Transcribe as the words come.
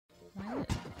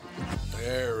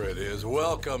There it is.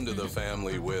 Welcome to the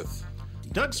family with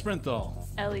Doug Sprinthal.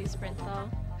 Ellie Sprinthal.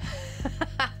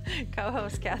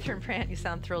 Co-host Catherine Brandt. You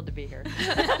sound thrilled to be here.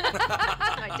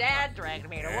 My dad dragged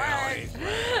me to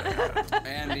work.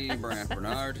 Andy Brandt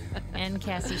Bernard. And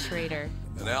Cassie Schrader.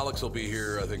 And Alex will be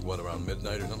here, I think, around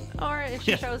midnight or something? Or if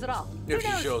she shows it all. If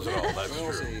she shows it all, that's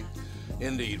We'll true. see.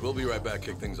 Indeed. We'll be right back,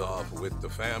 kick things off with the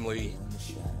family.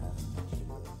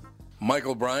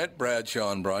 Michael Bryant,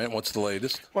 Bradshaw and Bryant, what's the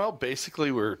latest? Well,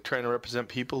 basically, we're trying to represent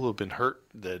people who have been hurt,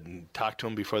 then talk to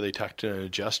them before they talk to an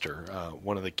adjuster.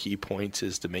 One of the key points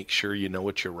is to make sure you know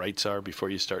what your rights are before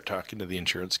you start talking to the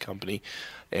insurance company,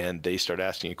 and they start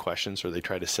asking you questions or they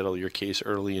try to settle your case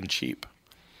early and cheap.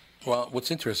 Well,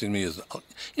 what's interesting to me is,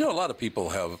 a lot of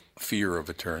people have fear of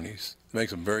attorneys. It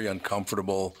makes them very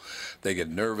uncomfortable. They get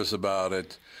nervous about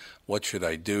it. What should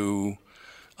I do?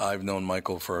 I've known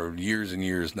Michael for years and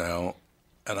years now,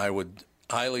 and I would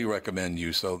highly recommend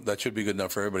you. So that should be good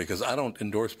enough for everybody, because I don't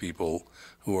endorse people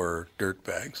who are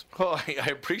dirtbags. Well, I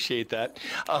appreciate that.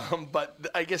 But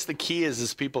I guess the key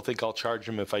is people think I'll charge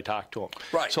them if I talk to them.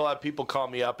 Right. So a lot of people call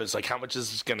me up. It's like, how much is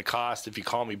this going to cost if you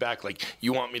call me back? Like,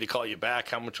 you want me to call you back?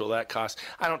 How much will that cost?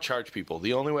 I don't charge people.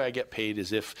 The only way I get paid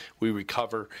is if we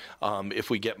recover, if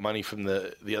we get money from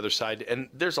the other side. And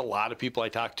there's a lot of people I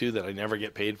talk to that I never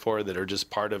get paid for that are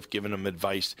just part of giving them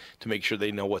advice to make sure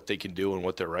they know what they can do and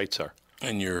what their rights are.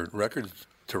 And your record's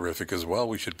terrific as well,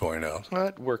 we should point out. Well,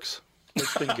 it works.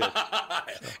 It's been good.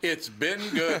 It's been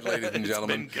good, ladies and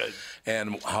gentlemen. It's been good.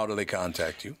 And how do they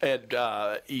contact you? And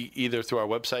either through our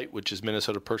website, which is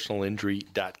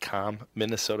minnesotapersonalinjury.com,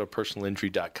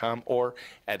 minnesotapersonalinjury.com, or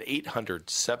at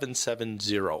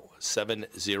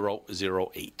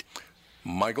 800-770-7008.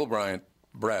 Michael Bryant,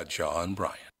 Bradshaw and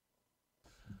Bryant.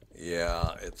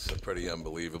 Yeah, it's pretty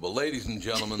unbelievable. Ladies and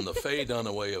gentlemen, the Faye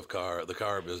Dunaway of the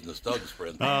car business, Doug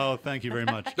Sprint. Oh, thank you very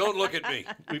much. Don't look at me.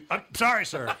 I'm sorry,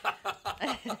 sir.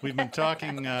 We've been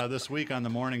talking this week on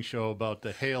the morning show about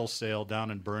the hail sale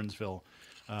down in Burnsville.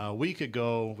 A week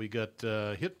ago, we got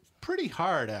hit pretty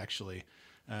hard, actually,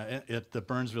 at the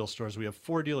Burnsville stores. We have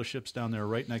 4 dealerships down there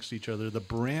right next to each other. The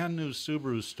brand new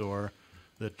Subaru store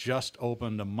that just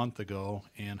opened a month ago,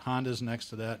 and Honda's next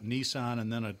to that, Nissan,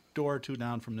 and then a door or two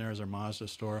down from there is our Mazda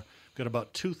store. We've got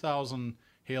about 2,000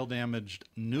 hail-damaged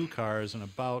new cars and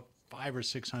about 500 or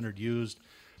 600 used.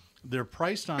 They're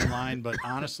priced online, but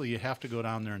honestly, you have to go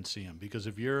down there and see them, because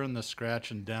if you're in the scratch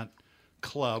and dent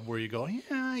club where you go,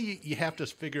 yeah, you have to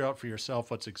figure out for yourself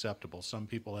what's acceptable. Some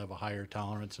people have a higher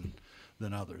tolerance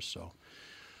than others. So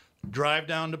drive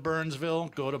down to Burnsville,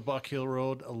 go to Buck Hill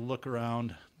Road, look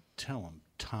around, tell them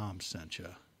Tom sent you.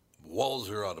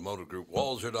 Walzer Automotive Group,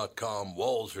 Walzer.com,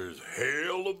 Walzer's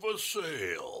hail of a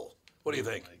sale. What do you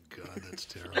think? Oh, my God, that's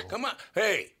terrible. Come on.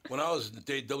 Hey, when I was at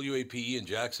WAPE in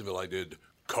Jacksonville, I did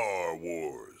Car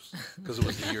Wars, because it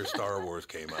was the year Star Wars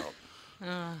came out.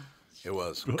 It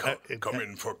was. Come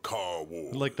in for Car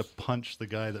Wars. I'd like to punch the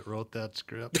guy that wrote that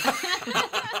script.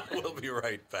 We'll be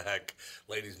right back.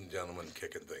 Ladies and gentlemen,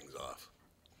 kicking things off.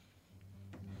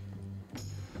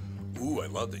 Ooh, I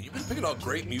love that. You've been picking out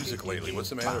great music lately. What's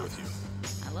the matter with you?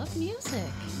 I love music.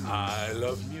 I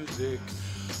love music.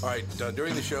 All right,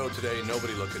 during the show today,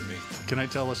 nobody look at me. Can I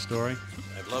tell a story?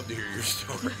 I'd love to hear your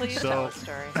story. Please tell a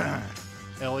story.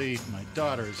 Ellie, my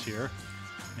daughter, is here,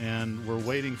 and we're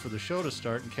waiting for the show to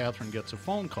start, and Catherine gets a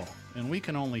phone call, and we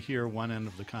can only hear one end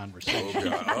of the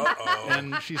conversation. Uh-oh.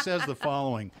 And she says the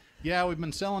following: yeah, we've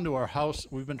been selling to our house.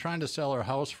 We've been trying to sell our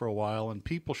house for a while, and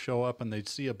people show up and they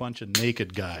see a bunch of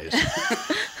naked guys.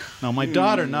 Now, my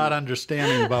daughter, not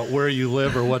understanding about where you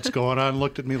live or what's going on,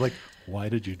 looked at me like, why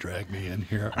did you drag me in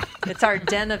here? It's our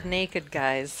den of naked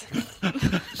guys.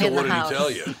 So in what the did house. he tell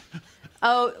you?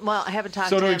 Oh, well, I haven't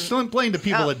talked So to to him. explain to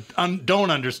people that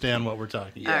don't understand what we're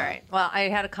talking about. All right. Well, I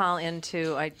had a call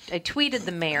into, I tweeted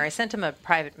the mayor. I sent him a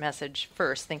private message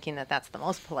first, thinking that that's the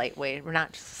most polite way. We're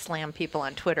not just slam people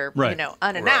on Twitter, Right.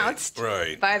 unannounced.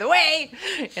 Right. By the way,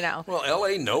 Well,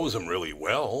 L.A. knows him really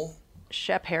well.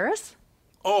 Shep Harris?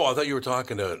 Oh, I thought you were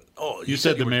talking to... Oh, You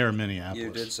said the were- mayor of Minneapolis.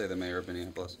 You did say the mayor of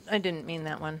Minneapolis. I didn't mean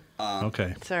that one.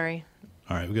 Okay. Sorry.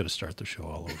 All right, we got to start the show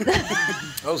all over.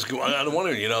 I'm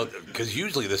wondering, because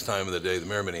usually this time of the day, the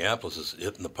mayor of Minneapolis is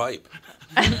hitting the pipe.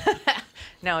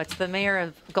 No, it's the mayor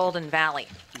of Golden Valley.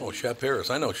 Oh, Shep Harris.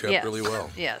 I know Shep Yes. really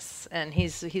well. Yes, and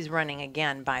he's running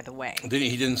again, by the way.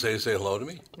 He didn't say hello to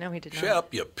me? No, he did not.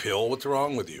 Shep, you pill, what's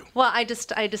wrong with you? Well, I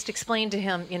just explained to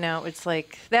him, it's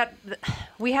like that.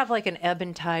 We have like an ebb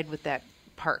and tide with that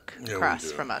park Yeah, we across do.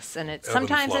 from us, and it's Ebb and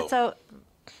sometimes flow. it's a.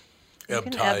 You Ebb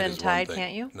can tide ebb and is one tide, thing.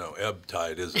 can't you? No, ebb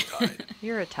tide is a tide.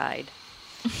 You're a tide.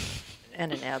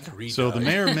 and an ebb. So the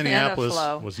mayor of Minneapolis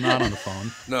flow. was not on the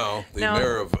phone. No, the No,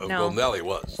 mayor of no. Golden Valley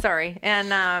was. Sorry.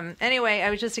 And anyway, I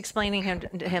was just explaining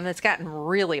to him it's gotten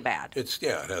really bad. It has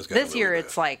gotten This really year bad.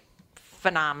 it's like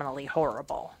phenomenally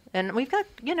horrible. And we've got,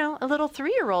 a little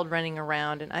 3-year-old running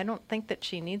around, and I don't think that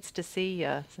she needs to see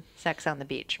sex on the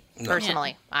beach.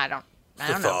 Personally, I don't a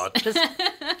know. thought. Just,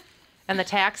 and the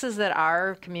taxes that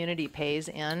our community pays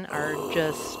in are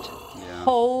just,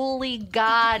 holy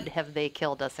God, have they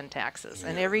killed us in taxes.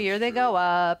 And every year they go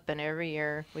up, and every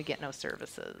year we get no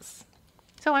services.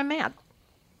 So I'm mad.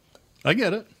 I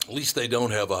get it. At least they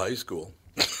don't have a high school.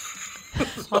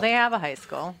 Well, they have a high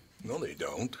school. No, they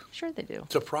don't. Sure they do.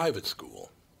 It's a private school.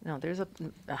 No,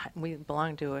 we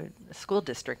belong to a school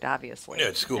district, obviously. Yeah,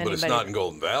 it's school, but it's Anybody- not in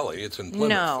Golden Valley. It's in Plymouth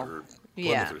No. or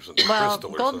Yeah. Plymouth or something. Well, Crystal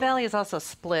or Golden something. Valley is also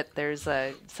split. There's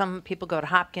some people go to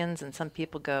Hopkins and some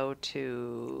people go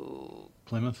to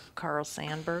Plymouth. Carl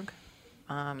Sandburg.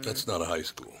 That's not a high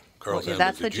school. Carl Well, Sandburg's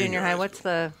that's a the junior high. What's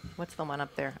school. the one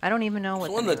up there? I don't even know what The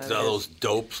the one name that of it those is.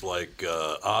 dopes like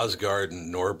Osgard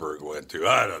and Norberg went to.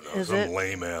 I don't know. Is Some it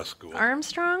lame ass school.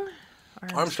 Armstrong?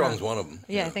 Armstrong's one of them.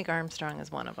 Yeah, I think Armstrong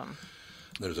is one of them.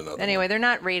 There's another Anyway, one. they're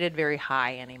not rated very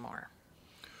high anymore.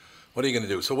 What are you going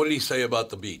to do? So what did he say about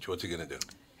the beach? What's he going to do?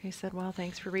 He said, well,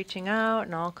 thanks for reaching out,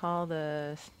 and I'll call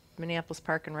the Minneapolis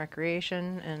Park and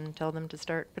Recreation and tell them to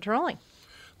start patrolling.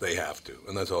 They have to,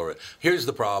 and that's all right. Here's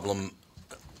the problem.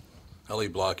 Ellie,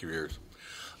 block your ears.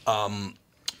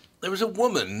 There was a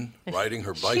woman riding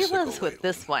her bicycle. She lives with lately.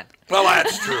 this one. Well,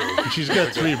 that's true. She's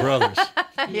got 3 brothers.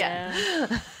 Yeah.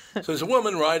 So there's a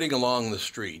woman riding along the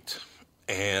street,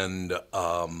 and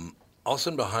all of a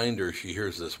sudden behind her, she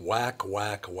hears this whack,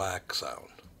 whack, whack sound,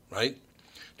 right?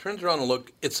 Turns around and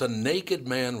look, it's a naked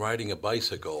man riding a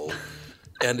bicycle,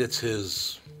 and it's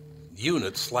his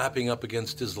unit slapping up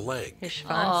against his leg. His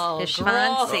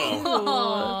schwancy.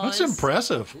 That's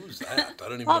impressive. Who's that? I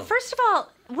don't even Well, know. first of all,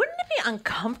 wouldn't it be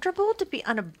uncomfortable to be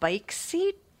on a bike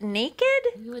seat naked?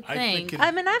 You would I think. think it- I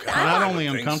mean, Not I only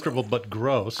would think uncomfortable, so. but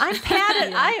gross. I'm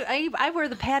padded. I wear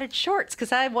the padded shorts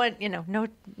because I want no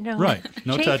Right.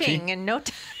 No chafing touchy. and no.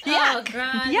 Oh,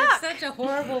 God. Yuck. It's such a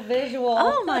horrible visual.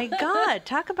 Oh my God!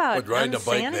 Talk about Would riding a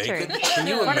bike unsanitary. naked? Can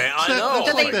you imagine? I That- know.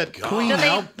 that's my like that God. Queen Do they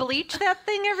album. bleach that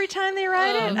thing every time they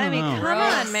ride it? I mean, know. come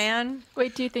Gross. on, man.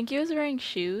 Wait, do you think he was wearing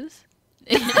shoes?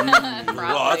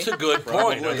 Well, that's a good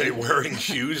point. Are they wearing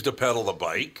shoes to pedal the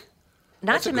bike?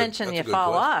 Not That's a to good- mention that's a you good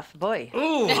fall question. off, boy.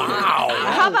 Ooh,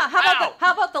 wow.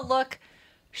 How about the look?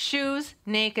 Shoes,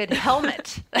 naked,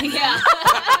 helmet. Yeah.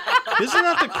 Isn't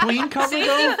that the Queen cover,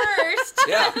 though? First.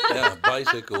 Yeah,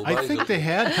 bicycle. I think they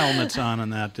had helmets on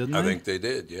that, didn't they? I think they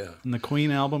did, yeah. In the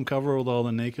Queen album cover with all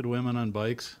the naked women on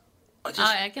bikes.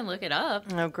 I can look it up.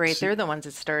 Oh, great. They're the ones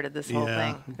that started this whole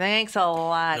Yeah. thing. Thanks a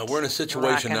lot. No, we're in a situation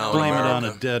Rock and now roll. Blame it on a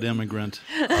America. dead immigrant.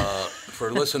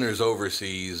 For listeners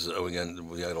overseas, again,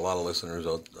 we got a lot of listeners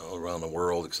all around the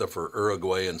world, except for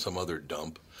Uruguay and some other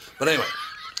dump. But anyway,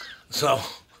 so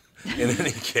in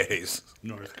any case,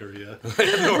 North Korea.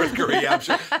 North Korea, I'm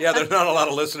sure. Yeah, there's not a lot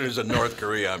of listeners in North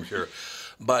Korea, I'm sure.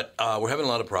 But we're having a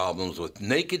lot of problems with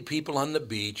naked people on the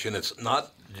beach, and it's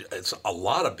a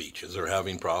lot of beaches are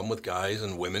having problem with guys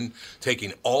and women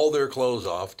taking all their clothes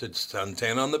off to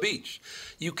suntan on the beach.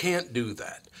 You can't do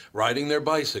that. Riding their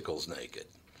bicycles naked.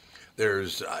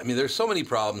 There's so many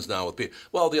problems now with people.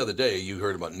 Well, the other day you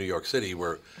heard about New York City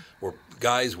where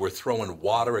guys were throwing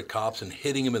water at cops and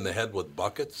hitting them in the head with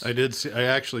buckets. I did. I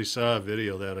actually saw a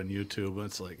video of that on YouTube.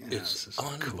 It's like, It's this is cool.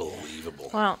 unbelievable.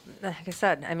 Well, like I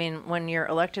said, I mean, when your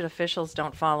elected officials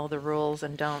don't follow the rules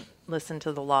and don't listen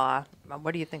to the law,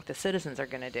 what do you think the citizens are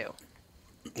going to do?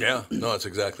 Yeah, no, that's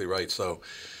exactly right. So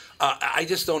I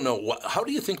just don't know. How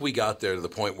do you think we got there to the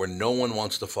point where no one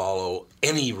wants to follow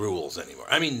any rules anymore?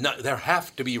 I mean, there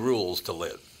have to be rules to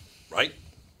live, right?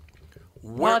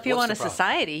 Well, if you what's want a the problem?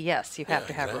 society, yes, you have Yeah,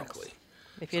 to have exactly. rules.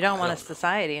 If you don't want I a don't know.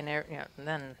 society, and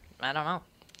then I don't know,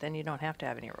 then you don't have to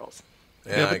have any rules.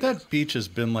 Yeah, I but that beach has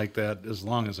been like that as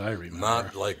long as I remember.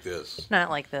 not like this. Not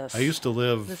like this. I used to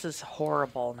live This is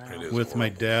horrible now. It is with my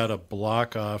horrible. dad a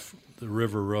block off the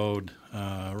River Road,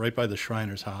 right by the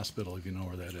Shriners Hospital, if you know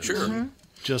where that is. Sure. Mm-hmm.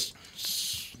 Just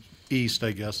east,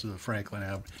 I guess, of the Franklin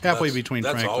Avenue. Halfway That's- between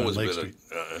that's Franklin always and Lake been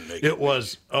Street. a naked It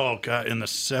was, oh God, in the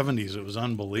 70s, it was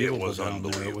unbelievable It was down there. It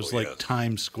unbelievable, was like yes.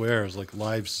 Times Square. It was like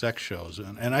live sex shows.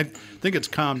 And I think it's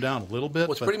calmed down a little bit.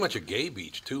 Well, it's but pretty much a gay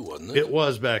beach too, wasn't it? it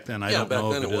was back then. I Yeah, don't back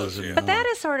know then if it it was, is yeah. anymore. But that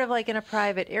is sort of like in a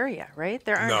private area, right?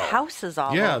 There aren't No. houses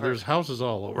all yeah, over. there's houses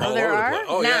all over. All Oh, there over the are? place.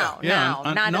 Oh, now, yeah. now,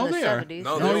 and- not no, in the they are. 70s.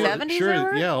 No, in they the were. 70s Sure, there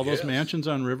were? yeah, all those Yes. mansions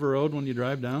on River Road when you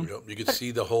drive down. Yep, you could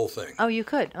see the whole thing. Oh, you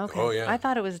could. Okay. Oh, yeah. I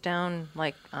thought it was down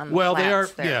like on the Well, they are.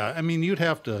 flats there. Yeah, I mean, you'd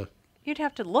have to You'd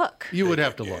have to look. You would Take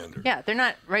have a to look. gander. Yeah, they're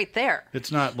not right there.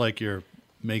 It's not like you're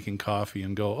making coffee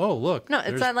and go, oh, look, No, it's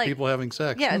there's not like people having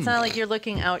sex. Yeah, it's not like you're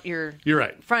looking out your You're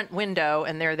right. front window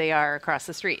and there they are across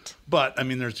the street. But, I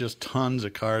mean, there's just tons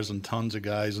of cars and tons of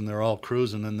guys, and they're all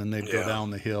cruising, and then they go Yeah.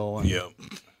 down the hill. And Yeah.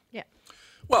 Yeah.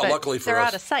 Well, But luckily for they're us,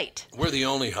 out of sight. we're the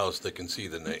only house that can see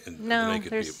the No,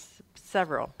 naked there's people.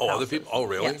 several. Oh, other houses. people? Oh,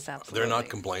 really? Yes, They're absolutely. not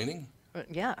complaining?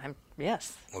 Yeah,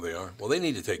 yes. Well, they are. Well, they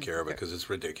need to take care of it because it's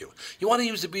ridiculous. You want to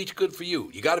use the beach, good for you.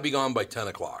 You got to be gone by 10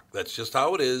 o'clock. That's just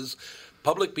how it is.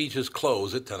 Public beaches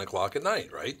close at 10 o'clock at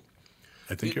night, right?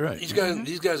 I think you're right. These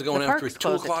guys are going The after parks it 2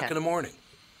 close at o'clock 10. in the morning.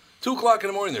 2 o'clock in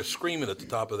the morning, they're screaming at the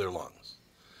top of their lungs.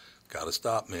 Got to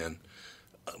stop, man.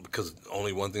 Because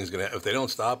only one thing's going to happen. If they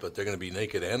don't stop it, they're going to be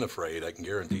naked and afraid. I can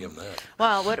guarantee them that.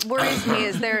 Well, what worries me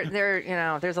is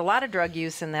there's a lot of drug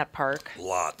use in that park.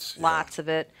 Lots. yeah. Lots of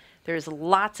it. There's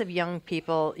lots of young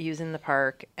people using the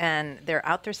park, and they're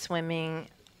out there swimming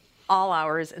all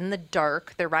hours in the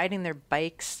dark. They're riding their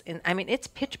bikes. I mean, it's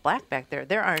pitch black back there.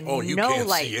 There are Oh, you no can't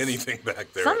lights. see anything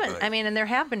back there. Some, at night. I mean, and there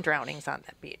have been drownings on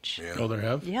that beach. Yeah. Oh, there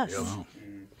have? Yes. Wow.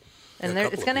 And Yeah, a there,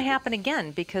 couple it's of going to people. happen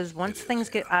again because once is, things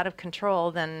get out of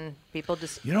control, then people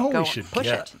just You know what go we should push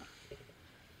get? it.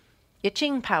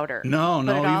 Itching powder. No, Put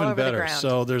it all even over the better. ground.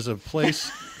 So there's a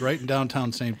place right in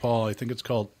downtown St. Paul. I think it's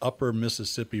called Upper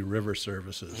Mississippi River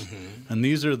Services, Mm-hmm. and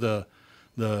these are the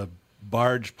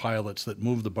barge pilots that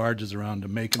move the barges around to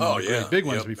make them Oh, into yeah. great big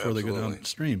ones Yep, before they go absolutely.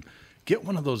 downstream. Get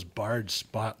one of those barge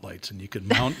spotlights, and you could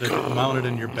mount it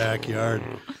in your backyard.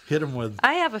 Hit them with.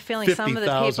 I have a feeling some of the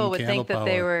 50,000 people would think candle that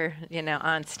they power. were,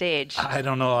 on stage. I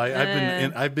don't know.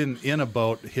 I've been in a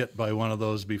boat hit by one of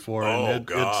those before, Oh, and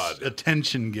God. it's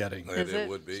attention getting. Yeah, Is they it?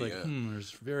 would be, It's like, yeah.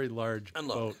 there's a very large And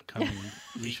look, boat coming.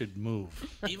 We should move.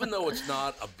 Even though it's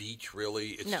not a beach, really,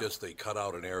 it's No. just they cut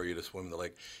out an area to swim in the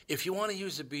lake. If you want to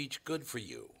use the beach, good for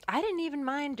you. I didn't even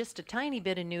mind just a tiny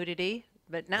bit of nudity,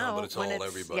 but now No, but it's when all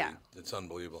everybody. yeah, It's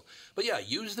unbelievable. But yeah,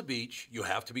 use the beach. You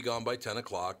have to be gone by 10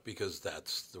 o'clock because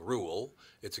that's the rule.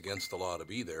 It's against the law to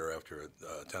be there after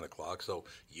 10 o'clock. So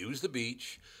use the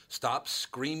beach. Stop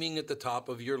screaming at the top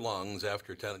of your lungs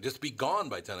after 10. Just be gone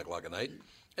by 10 o'clock at night,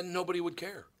 and nobody would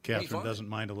care. It'd be Catherine fine. doesn't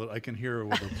mind a little. I can hear her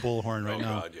with a bullhorn right Oh,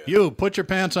 now. God, yeah. You put your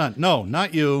pants on. No,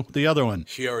 not you. The other one.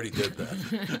 She already did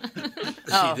that.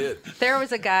 Oh. She did. There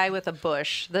was a guy with a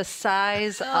bush the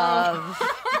size Oh. of.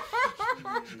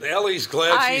 Ellie's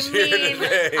glad I she's here mean,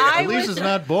 today. I At least was, it's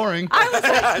not boring.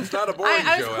 It's not a boring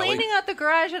I was show, cleaning Ellie. out the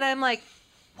garage and I'm like,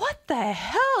 what the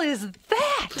hell is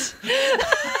that?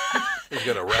 He's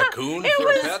got a raccoon It for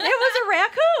was a pet. a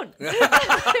raccoon.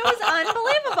 It was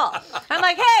unbelievable. I'm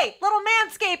like, hey, little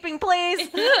manscaping, please.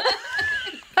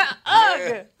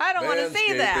 Ugh, I don't want to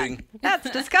see that. Manscaping. That's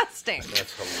disgusting.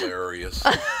 That's hilarious.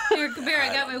 Here, come here.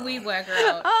 I got my weed whacker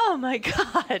out. Oh my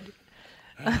god.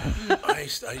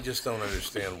 I just don't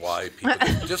understand why people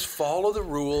just follow the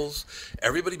rules.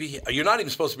 Everybody be. You're not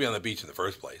even supposed to be on the beach in the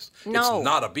first place. No. It's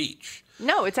not a beach.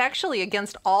 No, it's actually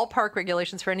against all park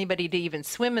regulations for anybody to even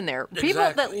swim in there. People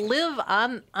that Exactly. live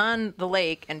on the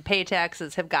lake and pay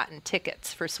taxes have gotten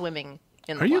tickets for swimming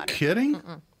in the Are you water. kidding?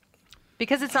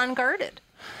 Because it's unguarded.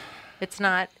 It's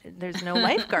not. There's no Well,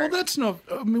 lifeguard. that's no.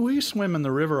 I mean, we swim in the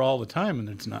river all the time, and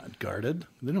it's not guarded.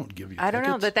 They don't give you. I don't know,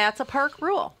 tickets. but that's a park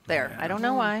rule there. I don't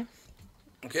know why.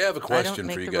 Okay, I have a question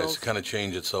make for you the guys rules. to kind of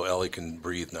change it so Ellie can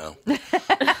breathe now.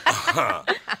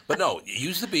 But no,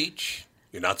 use the beach.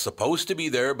 You're not supposed to be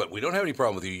there, but we don't have any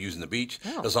problem with you using the beach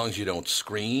No. as long as you don't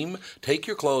scream, take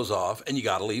your clothes off, and you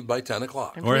got to leave by 10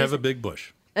 o'clock. Or have a big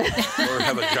bush. Or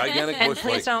have a gigantic And bush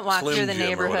please like don't walk Slim through the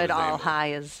Jim or whatever neighborhood his name all was.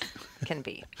 high as can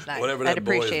be. Whatever I'd that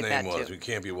boy's appreciate name that was, too. we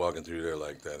can't be walking through there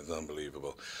like that. It's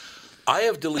unbelievable. I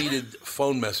have deleted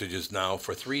phone messages now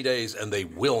for 3 days, and they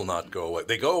will not go away.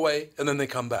 They go away, and then they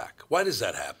come back. Why does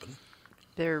that happen?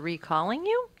 They're recalling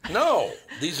you? No,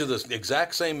 these are the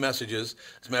exact same messages.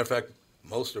 As a matter of fact,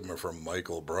 most of them are from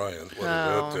Michael Bryant. What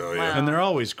does that tell you? wow. And they're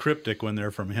always cryptic when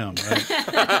they're from him.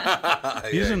 Right?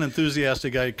 He's an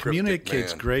enthusiastic guy. He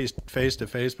communicates man. great face to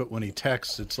face, but when he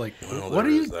texts, it's like, Well, what there are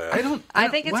you? is that. I don't. I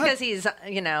think it's what? because he's,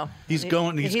 He's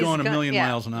going a million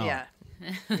miles an hour. Yeah.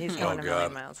 He's Oh, going a million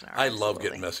God. miles an hour. I love absolutely.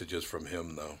 getting messages from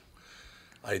him, though.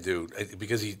 I do.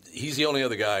 Because he's the only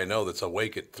other guy I know that's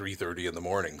awake at 3:30 in the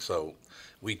morning. So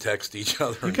we text each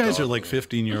other. You guys are like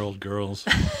 15-year-old girls.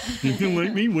 You don't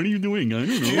like me? What are you doing? I don't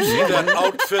Did you know. see that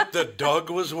outfit that Doug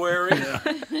was wearing?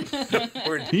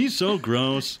 He's so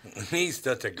gross. He's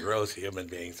such a gross human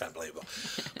being. It's unbelievable.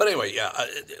 But anyway, yeah.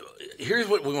 Here's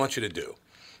what we want you to do.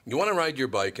 You want to ride your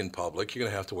bike in public, you're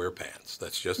going to have to wear pants.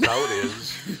 That's just how it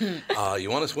is.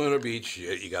 You want to swim at a beach,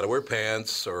 you got to wear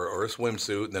pants or a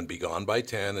swimsuit, and then be gone by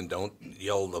 10, and don't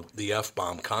yell the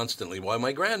F-bomb constantly while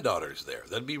my granddaughter's there.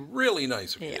 That'd be really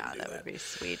nice if you didn't do that. Would be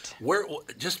sweet.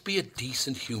 Just be a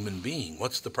decent human being.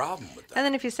 What's the problem with that? And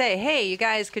then if you say, hey, you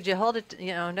guys, could you hold it,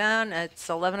 down? It's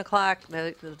 11 o'clock.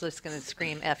 They're just going to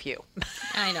scream F you.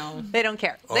 I know. They don't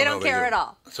care. Oh, They no, don't they care do. at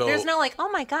all. So- There's no like, oh,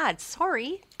 my God,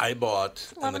 sorry. I bought,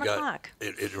 and 11 o'clock.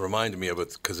 It reminded me of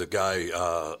it because a guy,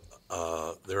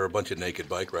 there were a bunch of naked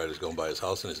bike riders going by his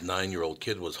house, and his 9-year-old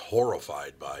kid was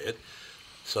horrified by it.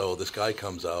 So this guy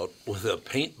comes out with a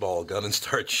paintball gun and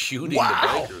starts shooting the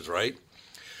bikers, right?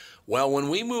 Well, when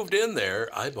we moved in there,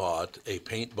 I bought a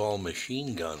paintball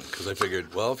machine gun because I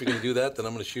figured, well, if you're going to do that, then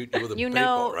I'm going to shoot you with a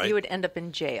paintball, right? You would end up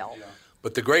in jail. Yeah.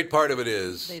 But the great part of it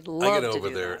is, They'd I love get to over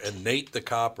do there, that. and Nate the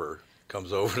copper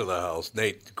comes over to the house.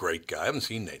 Nate, great guy. I haven't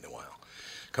seen Nate in a while.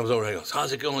 Comes over and he goes,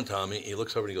 how's it going, Tommy? He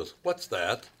looks over and he goes, what's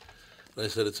that? And I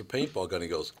said, it's a paintball gun. He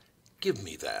goes, give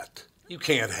me that. You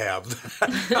can't have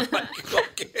that. I'm like,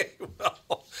 okay,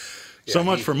 well. Yeah, So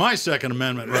much for my Second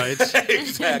Amendment rights.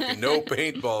 Exactly. No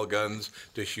paintball guns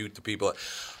to shoot the people.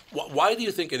 Why do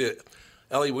you think it is?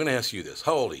 Ellie, we're going to ask you this.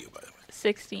 How old are you, by the way?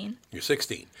 16. You're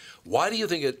 16. Why do you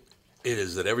think it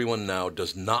is that everyone now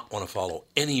does not want to follow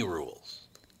any rules?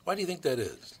 Why do you think that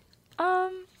is?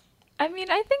 I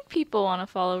mean, I think people want to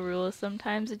follow rules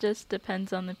sometimes. It just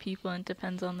depends on the people and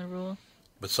depends on the rule.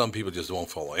 But some people just won't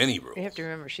follow any rules. You have to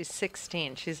remember, she's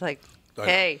 16. She's like, I know.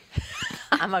 hey,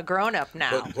 I'm a grown-up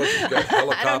now. Plus she's got I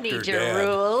helicopter don't need your dad.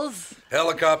 rules.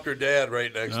 Helicopter dad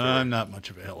right next to her. I'm not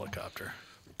much of a helicopter.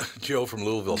 Joe from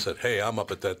Louisville said, hey, I'm up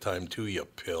at that time too, you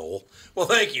pill. Well,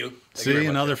 thank you. Thank you See, very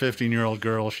much. another 15-year-old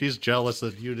girl. She's jealous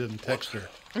that you didn't text her.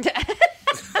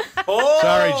 Oh!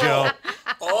 Sorry, Joe.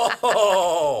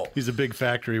 Oh! He's a big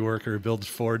factory worker who builds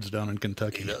Fords down in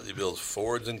Kentucky. He builds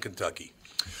Fords in Kentucky.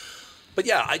 But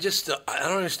yeah, I just I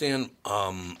don't understand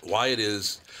why it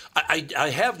is. I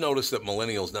have noticed that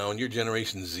millennials now, in your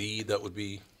generation Z,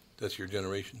 that's your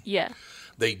generation. Yeah.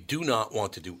 They do not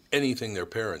want to do anything their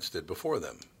parents did before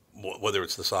them, whether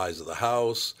it's the size of the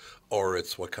house or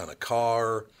it's what kind of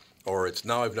car, or it's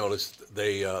now I've noticed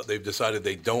they've decided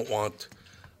they don't want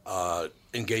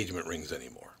engagement rings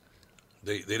anymore.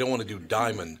 They don't want to do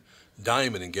diamond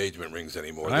engagement rings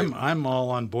anymore. I'm all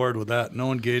on board with that.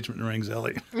 No engagement rings,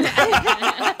 Ellie.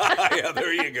 Yeah,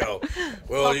 there you go.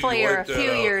 Well, Hopefully you you're a worked that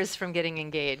few out. years from getting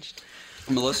engaged.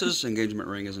 Melissa's engagement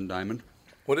ring isn't diamond.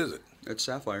 What is it? It's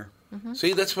sapphire.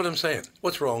 See, that's what I'm saying.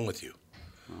 What's wrong with you?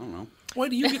 I don't know. Why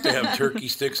do you get to have turkey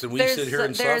sticks and we sit here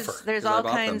and suffer? There's 'Cause I all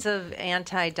bought kinds of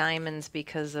anti-diamonds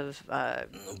because of,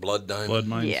 Blood diamond. Blood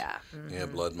mines. yeah. Yeah,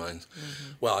 blood mines.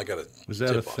 Well, I got to. Was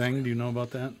that a thing? Do you know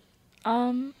about that?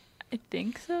 I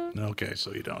think so. Okay,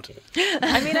 so you don't.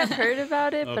 I mean, I've heard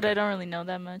about it, but I don't really know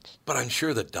that much. But I'm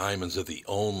sure that diamonds are the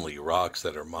only rocks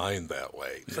that are mined that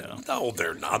way. Yeah. No,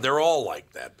 they're not. They're all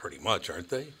like that, pretty much, aren't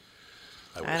they?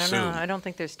 would I don't assume. know. I don't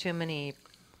think there's too many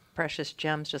precious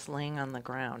gems just laying on the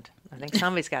ground. I think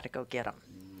somebody's got to go get them.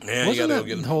 Yeah, you Wasn't gotta that go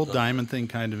get 'em. whole diamond thing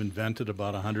kind of invented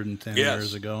about 110 Yes,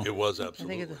 years ago? it was I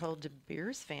absolutely. think of the whole De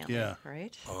Beers family, Yeah.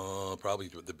 right? Probably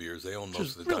the beers. They own most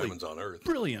Just of the really diamonds on Earth.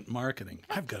 Brilliant marketing.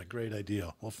 I've got a great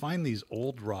idea. We'll find these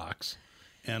old rocks,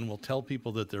 and we'll tell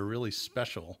people that they're really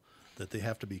special, that they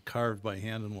have to be carved by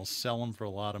hand, and we'll sell them for a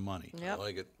lot of money. Yep.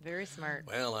 like it. Very smart.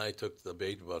 Well, I took the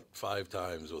bait about 5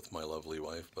 times with my lovely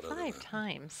wife, but other than 5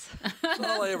 times. that,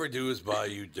 all I ever do is buy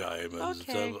you diamonds.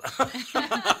 Okay.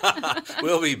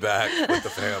 We'll be back with the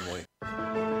family.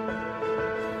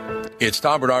 It's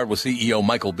Tom Bernard with CEO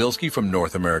Michael Bilski from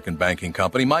North American Banking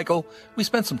Company. Michael, we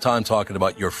spent some time talking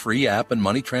about your free app and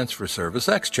money transfer service,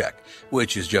 XCheck,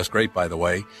 which is just great, by the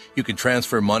way. You can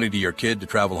transfer money to your kid to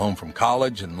travel home from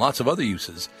college and lots of other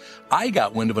uses. I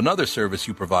got wind of another service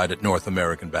you provide at North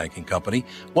American Banking Company.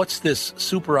 What's this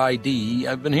Super ID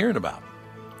I've been hearing about?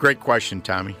 Great question,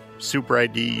 Tommy. Super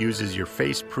ID uses your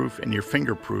face proof and your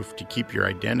fingerproof to keep your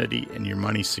identity and your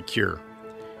money secure.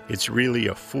 It's really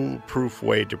a foolproof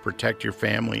way to protect your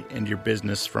family and your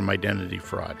business from identity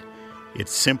fraud.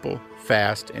 It's simple,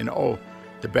 fast, and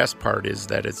the best part is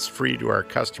that it's free to our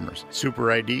customers. Super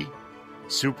ID,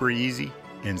 super easy,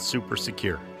 and super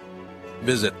secure.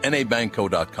 Visit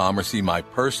nabankco.com or see my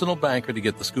personal banker to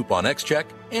get the scoop on XCheck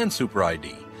and Super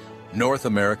ID. North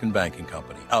American Banking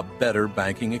Company, a better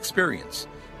banking experience.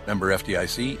 Member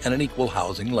FDIC and an equal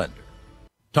housing lender.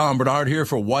 Tom Bernard here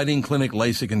for Whiting Clinic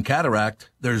LASIK and Cataract.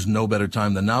 There's no better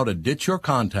time than now to ditch your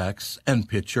contacts and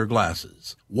pitch your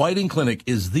glasses. Whiting Clinic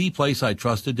is the place I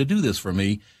trusted to do this for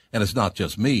me, and it's not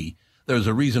just me. There's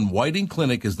a reason Whiting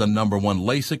Clinic is the #1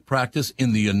 LASIK practice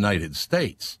in the United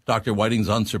States. Dr. Whiting's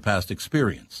unsurpassed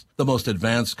experience, the most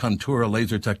advanced Contura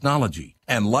laser technology,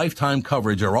 and lifetime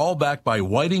coverage are all backed by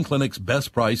Whiting Clinic's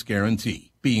best price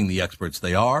guarantee. Being the experts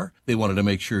they are, they wanted to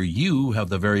make sure you have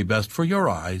the very best for your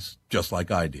eyes, just like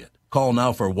I did. Call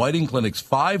now for Whiting Clinic's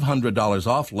 $500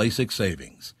 off LASIK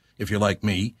savings. If you're like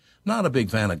me, not a big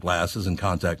fan of glasses and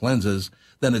contact lenses,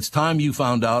 then it's time you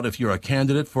found out if you're a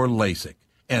candidate for LASIK.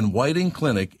 And Whiting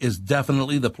Clinic is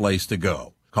definitely the place to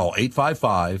go. Call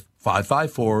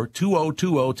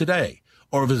 855-554-2020 today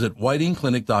or visit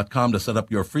whitingclinic.com to set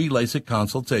up your free LASIK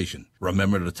consultation.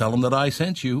 Remember to tell them that I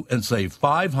sent you and save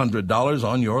 $500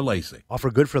 on your LASIK.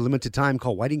 Offer good for a limited time.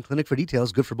 Call Whiting Clinic for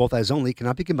details. Good for both eyes only.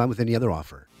 Cannot be combined with any other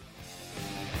offer.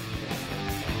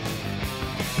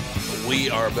 We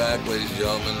are back, ladies and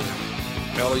gentlemen.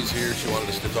 Ellie's here. She wanted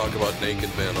us to talk about naked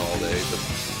men all day, but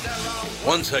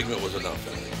one segment was enough,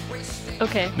 Ellie.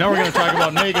 Okay. Now we're going to talk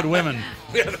about naked women.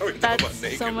 Yeah, now we're talking about That's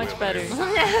naked so much women. better.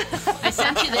 I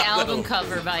sent you the album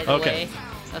cover, by the Okay. way,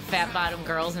 of Fat Bottom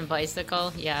Girls and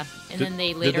Bicycle. Yeah, and then they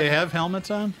Did later. they have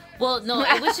helmets on? Well, no,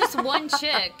 it was just one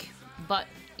chick, but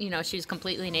she was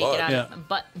completely naked, Buck. on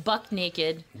Yeah. buck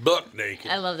naked. Buck naked.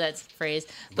 I love that phrase.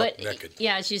 But naked.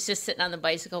 yeah, she's just sitting on the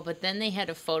bicycle. But then they had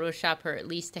to Photoshop her at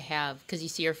least to have, because you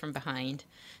see her from behind.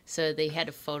 So they had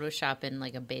to Photoshop in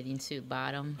like a bathing suit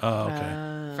bottom Oh,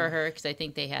 okay. for her, because I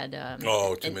think they had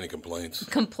Too many complaints.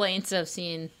 complaints of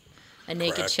seeing a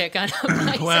naked Crack. chick on a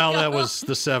bicycle. Well, that was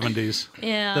the 70s.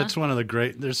 Yeah. That's one of the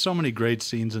great. There's so many great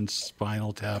scenes in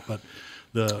Spinal Tap, but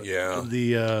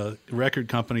the record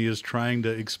company is trying to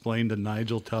explain to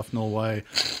Nigel Tufnell why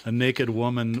a naked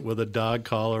woman with a dog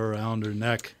collar around her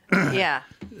neck Yeah.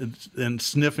 and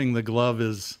sniffing the glove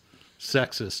is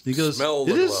sexist. He goes, Smell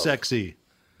the "It is glove." sexy."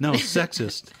 No,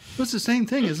 sexist. It's the same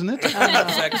thing, isn't it?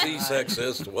 Sexy,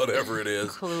 sexist, whatever it is.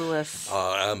 Clueless.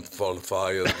 I'm full of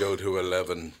fire. Go to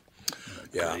 11.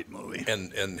 Yeah. Great movie.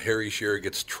 And Harry Shearer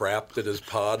gets trapped at his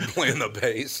pod playing the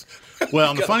bass. Well,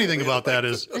 and the funny thing about that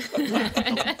is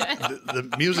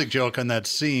the music joke on that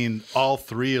scene, all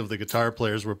three of the guitar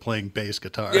players were playing bass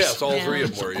guitars. Yes, all three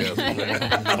of them were, yes.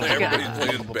 Everybody's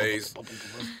playing bass.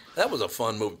 That was a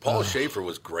fun movie. Paul Schaefer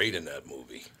was great in that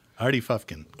movie. Artie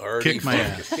Fufkin. Artie Kick my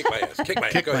Fufkin. ass. Kick my ass. Kick my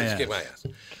ass. Kick Go my ahead, ass. kick my ass.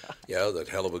 Yeah, that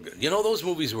hell of a good. Those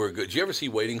movies were good. Did you ever see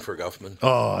Waiting for Guffman?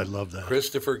 Oh, I love that.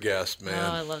 Christopher Guest, Oh, I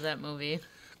man. love that movie.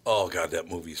 Oh, God, that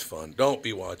movie's fun. Don't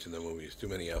be watching the movies. Too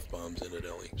many F-bombs in it,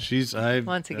 Ellie.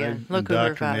 Once again, I've look who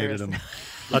her father indoctrinated is. him.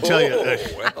 I'll tell you,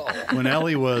 well. when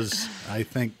Ellie was, I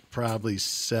think, probably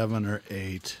 7 or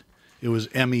 8, it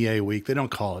was MEA week. They don't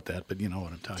call it that, but you know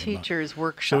what I'm talking about. Teachers'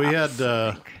 workshops. So we had I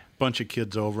a think. bunch of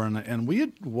kids over, and we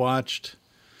had watched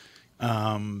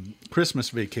Christmas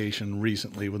Vacation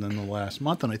recently within the last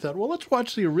month, and I thought, well, let's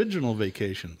watch the original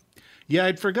Vacation. Yeah,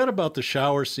 I'd forgot about the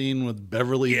shower scene with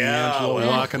Beverly D'Angelo well,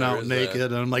 walking where out is naked,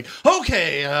 that? and I'm like,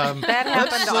 okay, That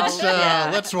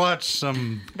happened let's watch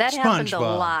some That SpongeBob. happened a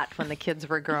lot when the kids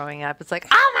were growing up. It's like,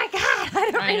 oh my God,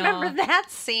 I don't I remember know. that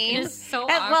scene. It's so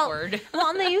And, awkward. Well,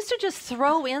 and they used to just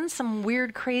throw in some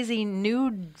weird, crazy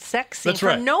nude sex scene That's for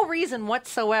right. no reason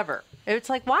whatsoever. It's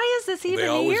like, why is this even They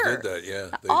always here? did that,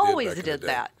 yeah. They Always back in did the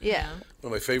day. that. Yeah.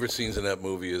 One of my favorite scenes in that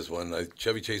movie is when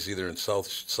Chevy Chase either in south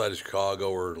side of Chicago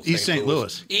or East St.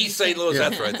 Louis. East St. Louis,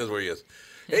 that's right. That's where he is.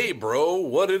 Hey, bro,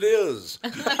 what it is?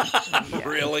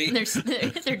 Really?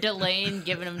 They're delaying,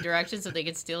 giving him directions so they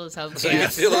can steal his So you hubcap.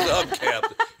 steal his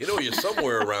hubcap. You're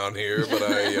somewhere around here, but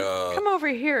Come over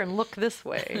here and look this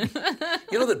way.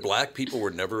 you know that black people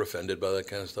were never offended by that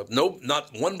kind of stuff? No, not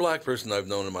one black person I've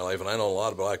known in my life, and I know a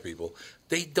lot of black people,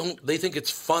 they think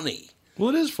it's funny. Well,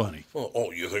 it is funny.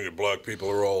 Oh, you think that black people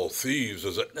are all thieves?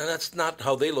 And that's not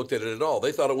how they looked at it at all.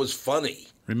 They thought it was funny.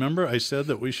 Remember, I said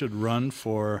that we should run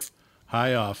for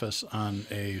high office on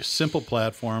a simple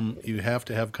platform. You have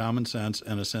to have common sense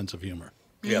and a sense of humor.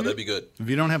 Yeah, that'd be good. If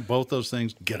you don't have both those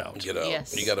things, get out. Get out.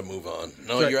 Yes. You got to move on.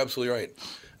 No, Right. you're absolutely right.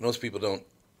 Most people don't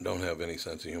have any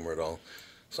sense of humor at all.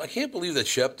 So I can't believe that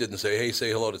Shep didn't say, "Hey, say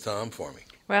hello to Tom for me."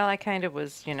 Well, I kind of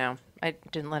was, I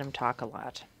didn't let him talk a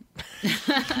lot.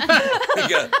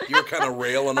 You were kind of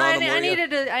railing on him.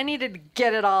 I needed to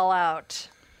get it all out.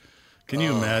 Can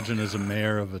you imagine as a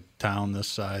mayor of a town this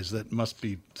size, that must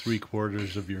be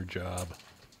 3/4 of your job,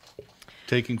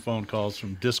 taking phone calls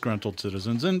from disgruntled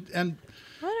citizens. And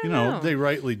I don't know. they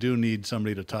rightly do need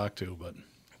somebody to talk to, but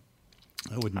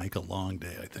that would make a long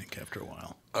day, I think, after a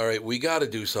while. All right, we got to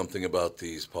do something about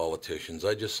these politicians.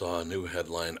 I just saw a new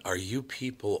headline. Are you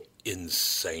people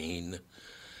insane?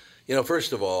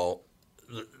 First of all,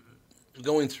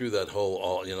 going through that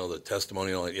whole, the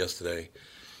testimony on it yesterday,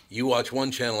 You watch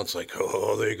one channel, it's like,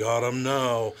 oh, they got him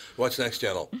now. Watch the next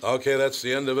channel. Okay, that's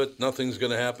the end of it. Nothing's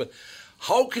going to happen.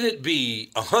 How can it be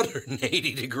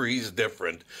 180 degrees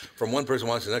different from one person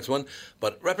watching the next one?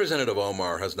 But Representative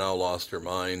Omar has now lost her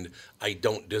mind. I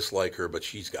don't dislike her, but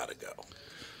she's got to go.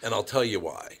 And I'll tell you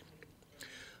why.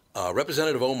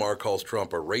 Representative Omar calls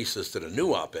Trump a racist in a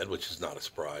new op-ed, which is not a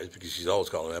surprise because she's always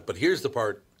calling that. But here's the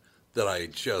part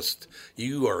that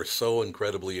you are so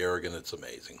incredibly arrogant, it's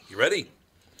amazing. You ready?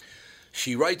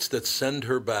 She writes that send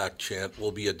her back chant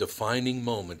will be a defining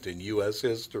moment in U.S.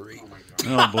 history.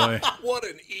 Oh, boy. What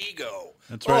an ego.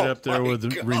 That's right Oh, up there my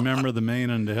with God. Remember the Maine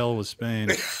and to hell with Spain.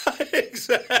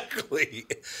 Exactly.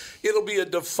 It'll be a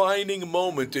defining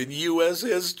moment in U.S.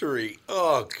 history.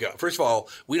 Oh, God. First of all,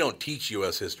 we don't teach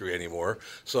U.S. history anymore.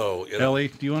 So, Ellie,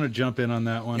 do you want to jump in on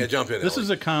that one? Yeah, jump in, This Ellie. is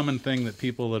a common thing that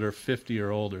people that are 50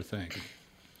 or older think.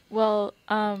 Well,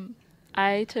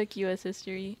 I took U.S.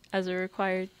 history as a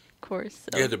required course.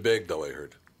 So. You had to beg, though, I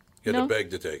heard. You had No. to beg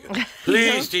to take it.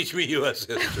 Please teach me U.S.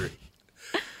 history.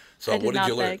 So I did what did not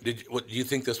you learn? beg. Do you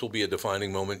think this will be a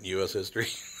defining moment in U.S. history?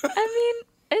 I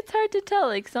mean, it's hard to tell.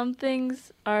 Like, some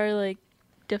things are, like,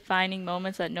 defining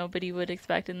moments that nobody would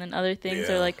expect, and then other things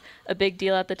Yeah. are, like, a big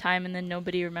deal at the time, and then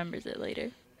nobody remembers it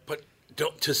later. But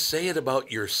to say it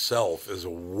about yourself is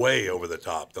way over the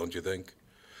top, don't you think?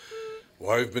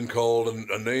 Well, I've been called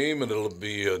a name, and it'll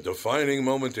be a defining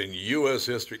moment in U.S.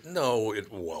 history. No,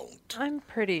 it won't. I'm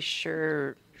pretty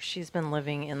sure she's been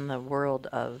living in the world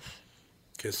of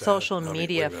Kiss that. social I mean,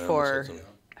 media wait a minute, for I said something.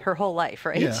 her whole life,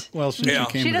 right? Yeah, well, since Yeah.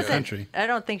 she came She to the doesn't. country. I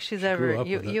don't think she's grew ever. up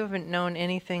You with it. you haven't known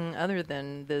anything other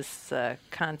than this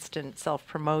constant self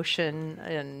promotion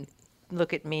and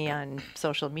look at me on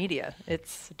social media.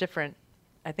 It's different.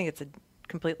 I think it's a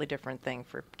completely different thing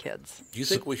for kids. Do you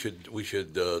think we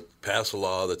should pass a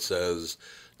law that says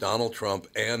Donald Trump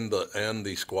and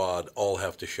the squad all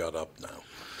have to shut up now?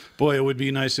 Boy, it would be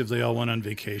nice if they all went on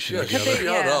vacation Yeah, together.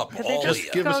 shut up. Could they all just of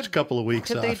you. Give us go- a couple of weeks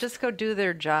Could off. they just go do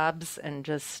their jobs and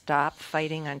just stop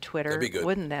fighting on Twitter? That'd be good.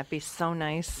 Wouldn't that be so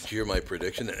nice? Hear my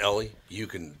prediction, and Ellie, you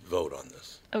can vote on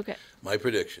this. Okay. My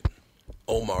prediction: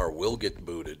 Omar will get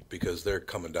booted because they're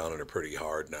coming down on her pretty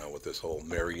hard now with this whole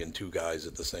marrying two guys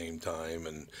at the same time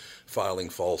and filing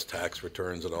false tax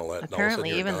returns and all that. And all of a sudden Apparently,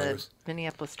 you're in even the Congress.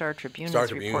 Minneapolis Star Tribune Star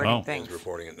is Tribune reporting Oh. things. is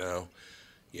reporting it now.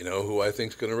 You know who I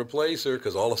think's going to replace her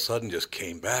because all of a sudden just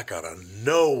came back out of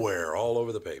nowhere all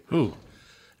over the paper. Who?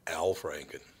 Al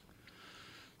Franken.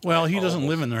 Well, he doesn't Almost.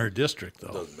 live in her district,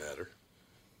 though. Doesn't matter.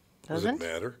 Doesn't? Does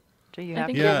it matter? Do you I have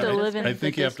think to? you have Yeah, to live in I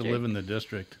think the you have to district. live in the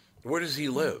district. Where does he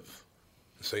live?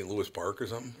 St. Louis Park or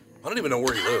something? I don't even know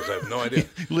where he lives. I have no idea.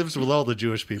 He lives with all the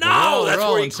Jewish people. No, They're that's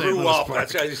all where he in St. grew Louis up. Park.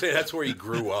 That's where he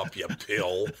grew up, you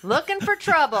pill. Looking for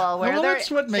trouble where Well, there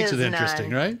that's what makes is it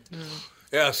interesting, none. right?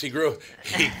 Yes,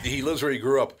 he lives where he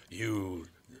grew up. You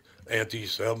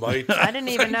anti-Semite. I didn't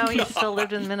even know he still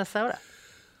lived in Minnesota.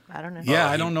 I don't know. Yeah,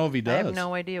 I don't know if he I does. have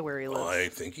no idea where he lives. Well, I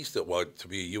think he's still. Well, to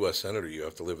be a U.S. senator, you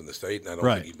have to live in the state, and I don't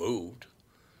Right. think he moved.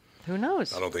 Who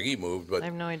knows? I don't think he moved, but I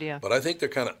have no idea. But I think they're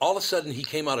kind of. All of a sudden, he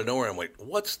came out of nowhere. I'm like,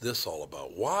 what's this all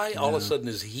about? Why all of a sudden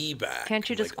is he back? Can't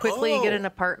you I'm just like, quickly oh. get an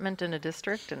apartment in a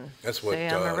district and That's what say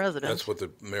I'm a resident? that's what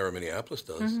the mayor of Minneapolis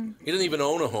does. Mm-hmm. He didn't even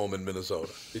own a home in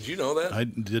Minnesota. Did you know that? I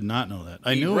did not know that.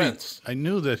 I He knew rents. I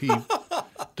knew that he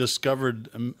discovered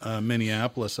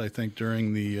Minneapolis. I think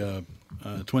during the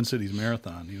Twin Cities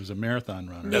Marathon. He was a marathon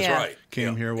runner. That's Yeah. right. Came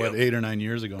Yeah, here yeah. 8 or 9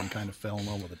 years ago and kind of fell in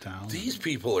love with the town. These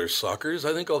people are suckers.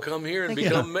 I think I'll come here and Think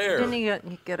become he- mayor. Didn't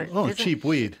he get a? Oh, isn't- cheap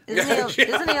weed. Isn't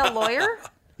he a lawyer?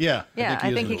 Yeah. Yeah,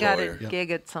 I think he got a lawyer. gig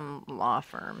at some law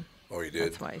firm. Oh, he did.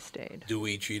 That's why he stayed.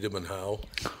 Dewey, Cheatham, and Howe.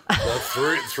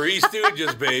 The three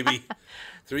Stooges, baby.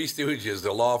 Three Stooges.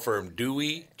 The law firm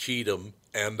Dewey, Cheatham,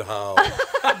 and Howe.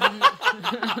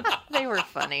 They were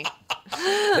funny.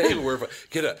 They were.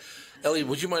 Ellie,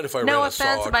 would you mind if I No ran a saw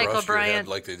offense, across Michael your Bryant. head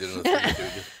like they did in the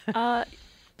Three Stooges?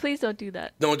 Please don't do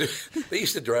that. No, dude, they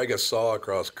used to drag a saw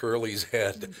across Curly's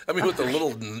head. I mean, with the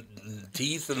little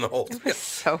teeth and the whole thing. It was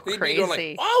so He'd be going crazy.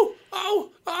 like, oh, oh,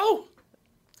 oh.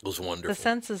 It was wonderful. The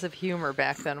senses of humor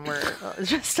back then were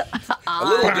just A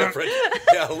little different.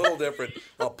 Yeah, a little different.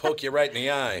 I'll poke you right in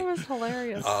the eye. It was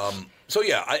hilarious. So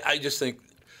yeah, I just think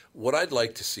what I'd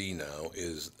like to see now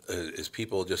is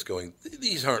people just going,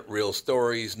 these aren't real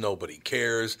stories. Nobody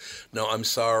cares. No, I'm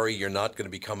sorry, you're not going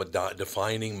to become a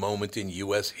defining moment in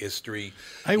U.S. history.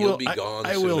 You'll be gone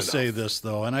I soon will enough. say this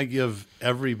though, and I give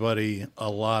everybody a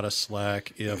lot of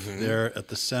slack if Mm-hmm. they're at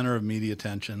the center of media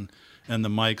attention and the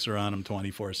mics are on them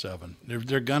 24/7.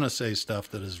 They're gonna say stuff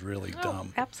that is really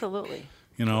dumb. Absolutely.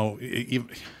 You know,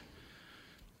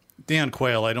 Dan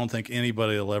Quayle, I don't think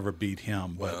anybody will ever beat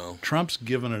him. But Well. Trump's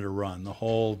given it a run. The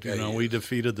whole, Yeah, he we is.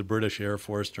 defeated the British Air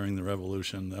Force during the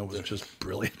Revolution. That was just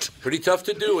brilliant. Pretty tough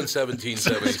to do in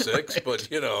 1776,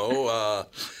 but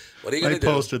what are you going I to do?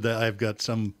 posted that.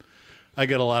 I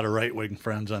get a lot of right-wing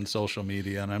friends on social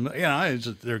media, and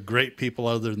they're great people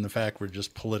other than the fact we're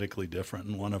just politically different.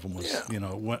 And one of them was,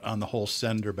 went on the whole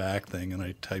send her back thing, and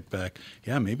I typed back,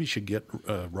 maybe you should get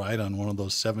a ride on one of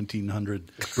those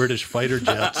 1,700 British fighter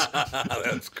jets.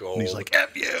 That's cool. And he's like,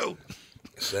 F you!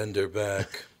 Send her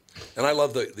back. And I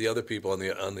love the other people on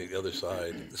the other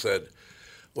side said,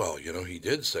 well, he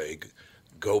did say,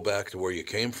 go back to where you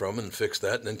came from and fix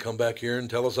that, and then come back here and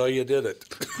tell us how you did it.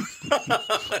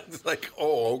 It's like,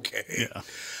 oh, okay. Yeah.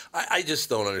 I just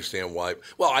don't understand why.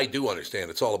 Well, I do understand.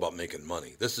 It's all about making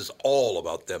money. This is all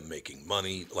about them making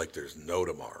money like there's no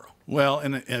tomorrow. Well,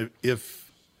 and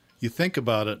if you think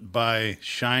about it, by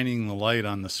shining the light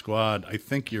on the squad, I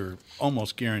think you're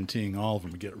almost guaranteeing all of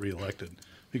them to get reelected.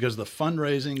 Because the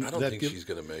fundraising... I don't think she's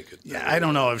going to make it. Yeah, I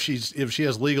don't know. If she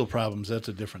has legal problems, that's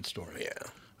a different story. Yeah.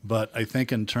 But I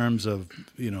think in terms of,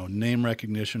 name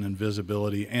recognition and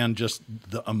visibility and just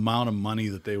the amount of money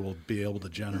that they will be able to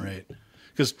generate.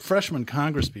 Because freshman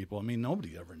Congress people,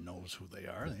 nobody ever knows who they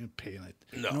are.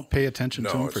 They don't pay attention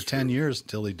to them for 10 years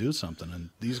until they do something. And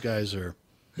these guys are,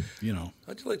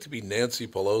 How'd you like to be Nancy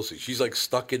Pelosi? She's like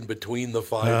stuck in between the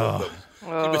five of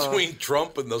them. Between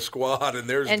Trump and the squad, and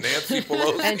there's Nancy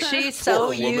Pelosi. And she's Poor so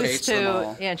woman. used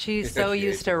to, she's so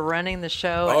used to running the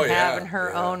show Oh, and yeah, having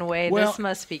her yeah. own way. Well, This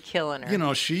must be killing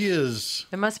her. she is...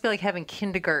 It must be like having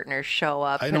kindergartners show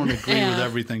up. I don't agree with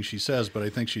everything she says, but I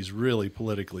think she's really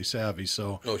politically savy.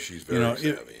 So, she's very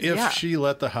savvy. If she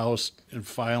let the House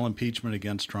file impeachment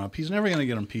against Trump, he's never going to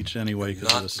get impeached anyway because of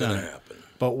the Not gonna Senate. happen.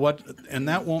 But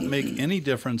that won't make any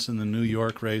difference in the New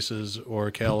York races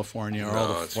or California or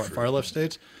all the far left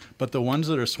states. But the ones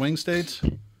that are swing states,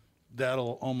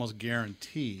 that'll almost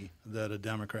guarantee that a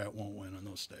Democrat won't win in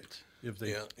those states. If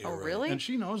they, you're right. Really? And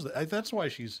she knows that. That's why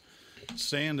she's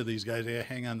saying to these guys, "Hey,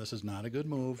 hang on, this is not a good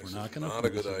move. We're not going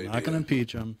to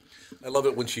impeach him." I love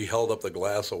it when she held up the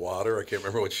glass of water. I can't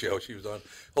remember what show she was on.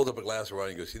 Held up a glass of water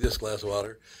and goes, "See this glass of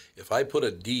water? If I put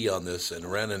a D on this and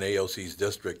ran in AOC's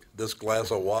district, this glass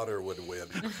of water would win."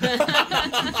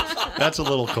 That's a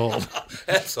little cold.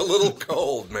 That's a little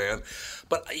cold, man.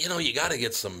 But you got to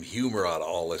get some humor out of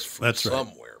all this from That's right.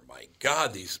 somewhere. My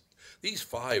God, these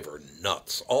five are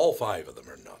nuts. All five of them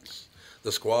are nuts.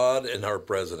 The squad and our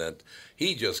president,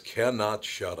 he just cannot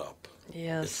shut up.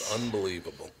 Yes. It's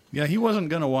unbelievable. Yeah, he wasn't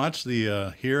going to watch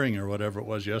the hearing or whatever it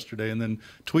was yesterday and then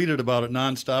tweeted about it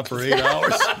nonstop for 8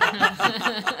 hours.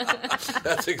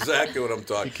 That's exactly what I'm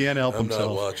talking. He can't help I'm himself.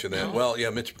 not watching that. Well, yeah,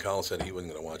 Mitch McConnell said he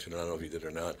wasn't going to watch it. I don't know if he did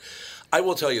or not. I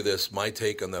will tell you this, my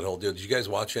take on that whole deal. Did you guys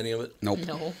watch any of it? Nope.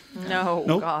 No. No,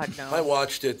 Nope. God, no. I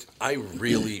watched it. I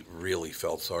really, really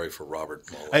felt sorry for Robert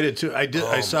Mueller. I did too. I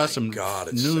Oh, saw my some God,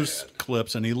 it's news sad.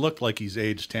 clips, and he looked like he's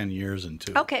aged 10 years in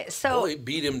two. Okay, so Well, they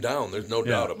beat him down. There's no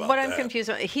doubt about what that. I'm confused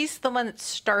about, he's the one that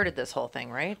started this whole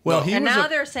thing, right? Well, he and was now a-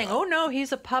 they're saying, oh, no,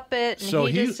 he's a puppet. And So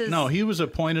he just is... he was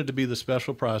appointed to be the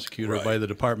special prosecutor Right. by the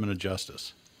Department of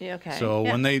Justice. Yeah, okay. So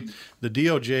Yeah. when the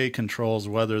DOJ controls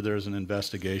whether there's an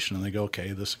investigation, and they go,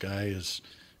 okay, this guy is,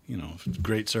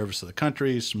 great service to the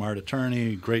country, smart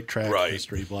attorney, great track Right.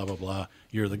 history, blah blah blah.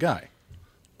 You're the guy.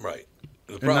 Right.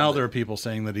 The And now problem- there are people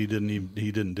saying that he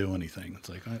didn't do anything. It's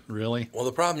like, really? Well,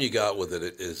 the problem you got with it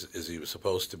is he was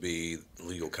supposed to be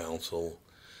legal counsel,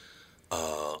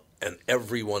 and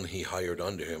everyone he hired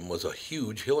under him was a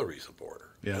huge Hillary supporter.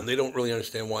 Yeah. And they don't really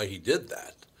understand why he did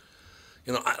that.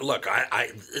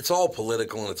 It's all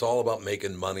political and it's all about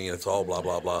making money and it's all blah,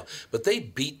 blah, blah. But they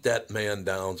beat that man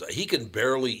down. He can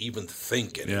barely even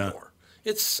think anymore.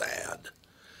 It's sad.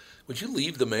 Would you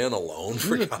leave the man alone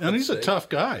for God's sake? And he's a tough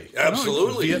guy.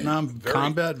 Absolutely. Vietnam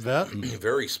combat vet. And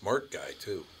Very smart guy,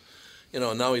 too.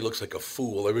 Now he looks like a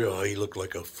fool. He looked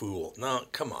like a fool. No,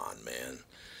 come on, man.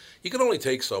 You can only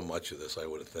take so much of this, I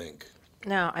would think.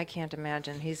 No, I can't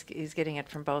imagine. He's getting it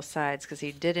from both sides because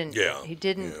he didn't Yeah,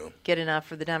 get enough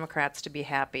for the Democrats to be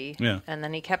happy. Yeah. And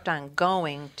then he kept on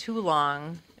going too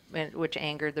long, which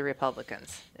angered the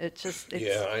Republicans.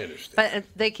 Yeah, I understand. But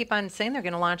they keep on saying they're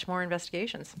going to launch more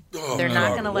investigations. Oh, they're not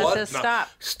God, going to let what? this No, stop.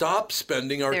 Stop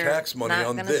spending our They're tax money not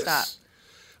on gonna this. stop.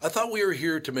 I thought we were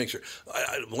here to make sure.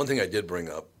 One thing I did bring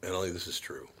up, and Ellie, this is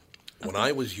true. When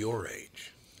I was your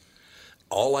age,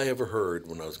 all I ever heard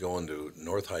when I was going to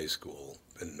North High School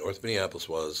in North Minneapolis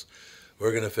was, we're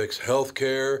going to fix health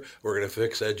care, we're going to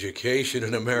fix education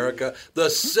in America. The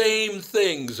same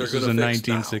things are this going is to in fix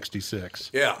now.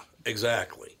 1966. Yeah,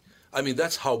 exactly. I mean,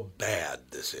 that's how bad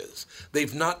this is.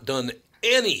 They've not done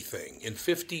anything in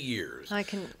 50 years.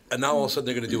 And now all of a sudden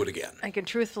they're going to do it again. I can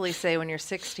truthfully say when you're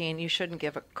 16, you shouldn't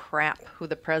give a crap who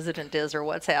the president is or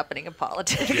what's happening in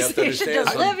politics. You have to You should understand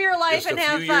just live your life and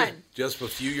have fun. Just a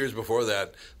few years before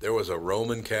that, there was a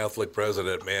Roman Catholic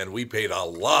president. Man, we paid a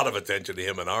lot of attention to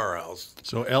him in our house.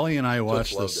 So Ellie and I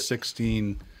watched the loved it.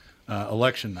 16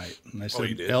 election night. And I said,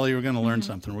 you did? Ellie, we're going to learn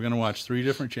something. We're going to watch 3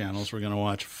 different channels. We're going to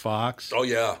watch Fox, Oh,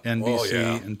 yeah. NBC, Oh,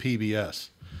 yeah. and PBS.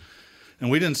 And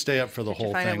we didn't stay up for the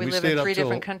whole find out thing. we live stayed in up 3 till,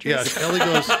 different countries? Yeah, Ellie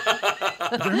goes,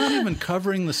 they're not even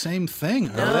covering the same thing,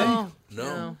 are they?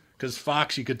 No. Because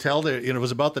Fox, you could tell that it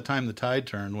was about the time the tide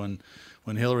turned when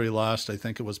Hillary lost. I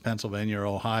think it was Pennsylvania or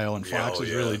Ohio, and Fox was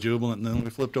really jubilant. And then we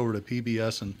flipped over to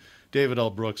PBS, and David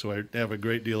L. Brooks, who I have a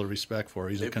great deal of respect for,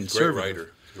 he's a conservative. Great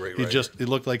He writer. it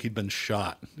looked like he'd been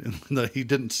shot. He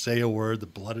didn't say a word. The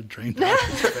blood had drained down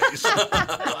his face.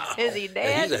 Is he And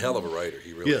dead? he's a hell of a writer.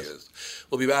 He really Yes. is.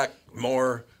 We'll be back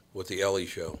more with the Ellie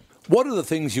Show. What are the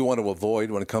things you want to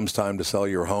avoid when it comes time to sell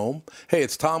your home? Hey,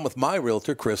 it's Tom with my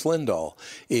realtor, Chris Lindahl.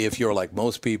 If you're like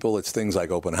most people, it's things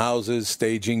like open houses,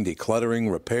 staging,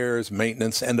 decluttering, repairs,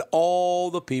 maintenance, and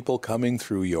all the people coming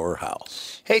through your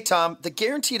house. Hey, Tom, the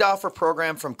Guaranteed Offer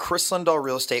program from Chris Lindahl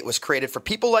Real Estate was created for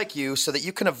people like you so that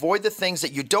you can avoid the things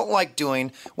that you don't like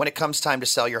doing when it comes time to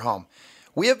sell your home.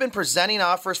 We have been presenting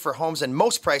offers for homes in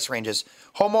most price ranges.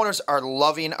 Homeowners are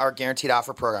loving our Guaranteed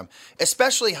Offer program,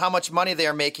 especially how much money they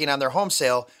are making on their home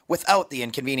sale without the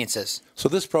inconveniences. So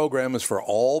this program is for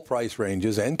all price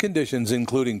ranges and conditions,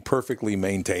 including perfectly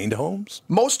maintained homes?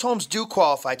 Most homes do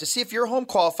qualify. To see if your home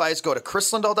qualifies, go to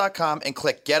chrislindahl.com and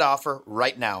click Get Offer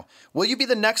right now. Will you be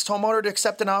the next homeowner to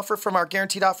accept an offer from our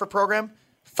Guaranteed Offer program?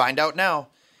 Find out now.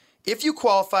 If you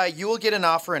qualify, you will get an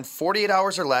offer in 48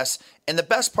 hours or less, and the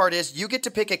best part is you get to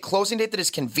pick a closing date that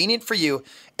is convenient for you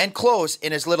and close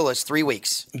in as little as 3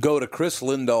 weeks. Go to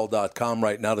chrislindahl.com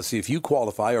right now to see if you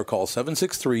qualify or call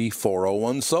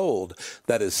 763-401-SOLD.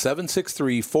 That is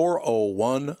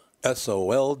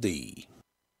 763-401-SOLD.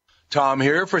 Tom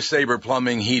here for Sabre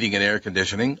Plumbing, Heating, and Air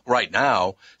Conditioning. Right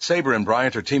now, Sabre and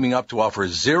Bryant are teaming up to offer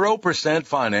 0%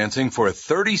 financing for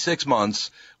 36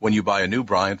 months when you buy a new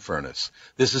Bryant furnace.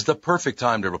 This is the perfect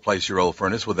time to replace your old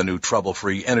furnace with a new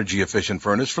trouble-free, energy-efficient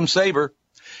furnace from Sabre.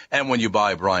 And when you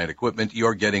buy Bryant equipment,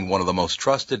 you're getting one of the most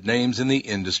trusted names in the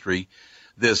industry.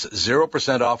 This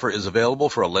 0% offer is available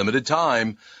for a limited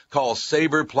time. Call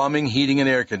Sabre Plumbing, Heating, and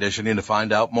Air Conditioning to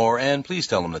find out more, and please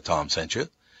tell them that Tom sent you.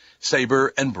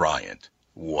 Sabre and Bryant,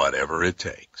 whatever it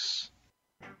takes.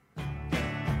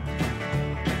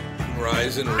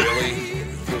 Rising, really?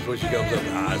 This is when she comes up.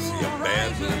 I see a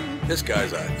man. This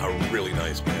guy's a really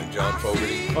nice man, John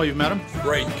Fogerty. Oh, you've met him?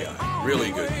 Great guy, really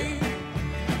good guy.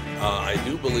 I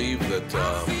do believe that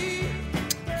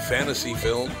Fantasy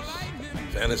Films,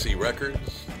 Fantasy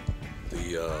Records,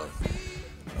 the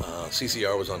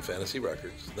CCR was on Fantasy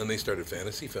Records. Then they started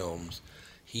Fantasy Films.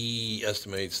 He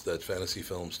estimates that Fantasy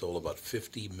Films stole about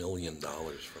 $50 million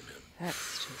from him.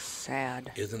 That's just sad.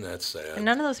 Isn't that sad? And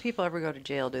none of those people ever go to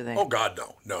jail, do they? Oh, God,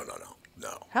 no. No.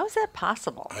 How is that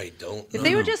possible? I don't know. If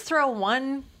they would just throw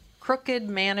one crooked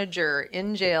manager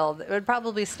in jail, it would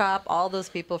probably stop all those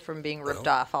people from being ripped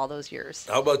off all those years.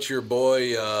 How about your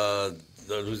boy,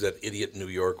 who's that idiot in New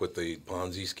York with the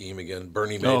Ponzi scheme again?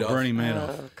 Bernie Madoff. Oh, Bernie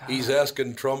Madoff. Oh, God. He's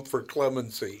asking Trump for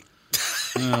clemency.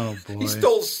 Oh, boy. He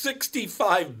stole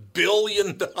 $65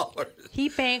 billion. He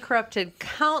bankrupted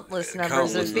countless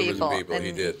numbers of people.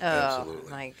 He did, oh,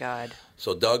 absolutely. My God.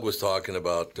 So Doug was talking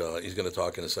about, he's going to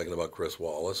talk in a second about Chris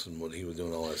Wallace and what he was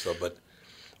doing, all that stuff.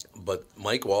 But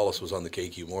Mike Wallace was on the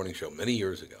KQ Morning Show many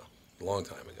years ago, a long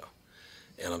time ago.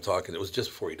 And I'm talking, it was just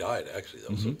before he died,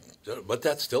 actually. But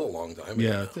that's still a long time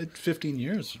ago. Yeah, 15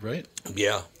 years, right?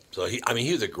 Yeah. So he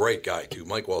was a great guy, too.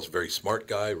 Mike Wallace, very smart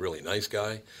guy, really nice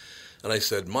guy. And I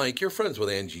said, Mike, you're friends with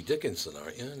Angie Dickinson,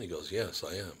 aren't you? And he goes, yes,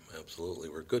 I am. Absolutely.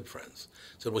 We're good friends.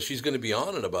 I said, well, she's going to be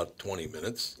on in about 20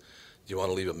 minutes. Do you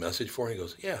want to leave a message for her? He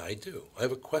goes, yeah, I do. I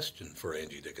have a question for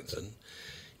Angie Dickinson.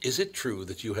 Is it true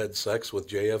that you had sex with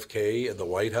JFK in the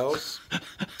White House?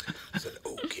 I said,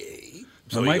 okay.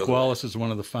 So Mike Wallace is one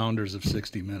of the founders of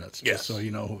 60 Minutes, just so you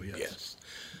know who he is. Yes.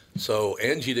 So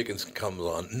Angie Dickinson comes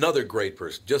on, another great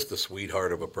person, just a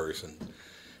sweetheart of a person.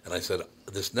 And I said,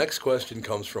 this next question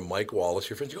comes from Mike Wallace.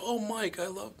 Your friends go, oh, Mike, I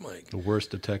love Mike. The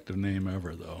worst detective name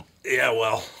ever, though. Yeah,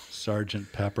 well.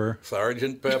 Sergeant Pepper.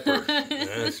 Sergeant Pepper.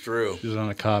 That's true. She was on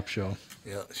a cop show.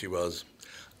 Yeah, she was.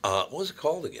 What was it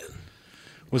called again?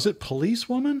 Was it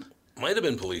Policewoman? Might have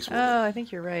been Policewoman. Oh, I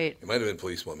think you're right. It might have been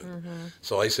Policewoman. Mm-hmm.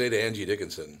 So I say to Angie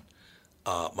Dickinson,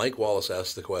 Mike Wallace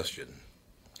asked the question,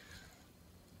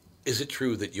 is it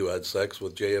true that you had sex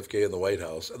with JFK in the White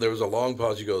House? And there was a long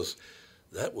pause. He goes,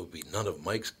 That would be none of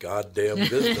Mike's goddamn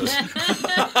business.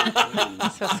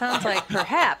 So it sounds like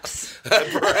perhaps.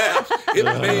 Perhaps. It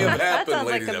may have happened, sounds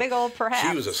like ladies. a big old perhaps.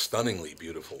 She was a stunningly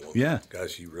beautiful woman. Yeah.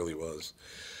 Gosh, she really was.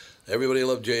 Everybody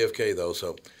loved JFK, though,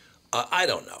 so I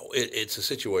don't know. It's a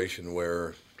situation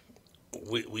where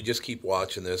we just keep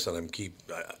watching this, and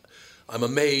I'm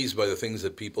amazed by the things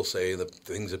that people say, the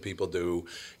things that people do.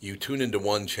 You tune into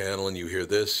one channel and you hear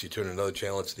this. You turn to another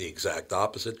channel, it's the exact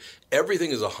opposite.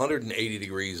 Everything is 180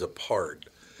 degrees apart,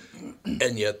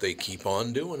 and yet they keep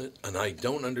on doing it, and I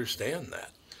don't understand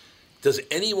that. Does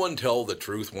anyone tell the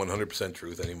truth, 100%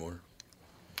 truth anymore?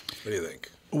 What do you think?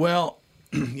 Well,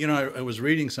 I was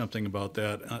reading something about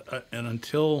that, and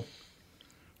until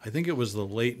I think it was the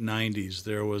late 90s,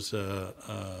 there was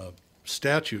a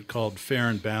statute called Fair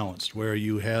and Balanced, where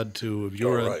you had to, if you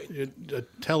were a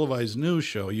televised news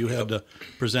show, you had to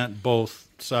present both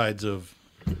sides of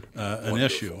an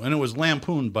issue. And it was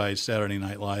lampooned by Saturday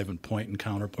Night Live and Point and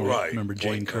Counterpoint. Right. Remember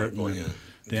Jane Curtin and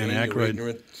Dan Jane, Aykroyd? you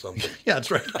ignorant something. Yeah,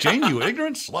 that's right. Jane, you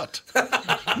ignorant slut.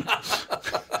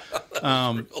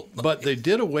 But they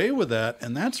did away with that,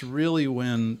 and that's really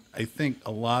when I think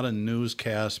a lot of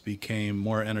newscasts became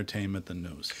more entertainment than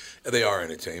news. They are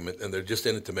entertainment, and they're just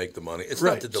in it to make the money. It's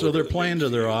Right. not to So deliver they're the playing news to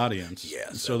their you. audience,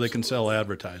 Yes, so they can sell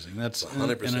advertising. That's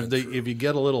 100% and if you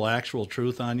get a little actual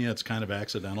truth on you, it's kind of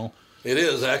accidental. It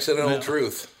is accidental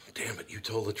truth. Damn it, you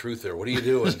told the truth there. What are you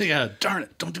doing? Yeah, darn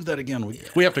it! Don't do that again.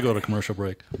 We have to go to commercial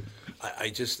break.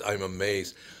 I'm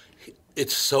amazed.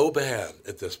 It's so bad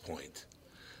at this point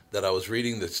that I was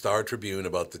reading the Star Tribune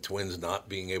about the Twins not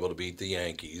being able to beat the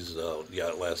Yankees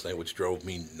last night, which drove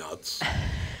me nuts.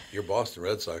 Your Boston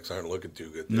Red Sox aren't looking too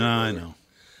good. No, I know.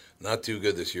 Not too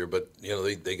good this year, but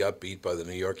they got beat by the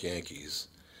New York Yankees.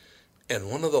 And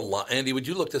one of the Andy, would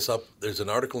you look this up? There's an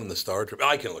article in the Star Tribune.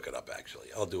 I can look it up, actually.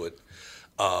 I'll do it.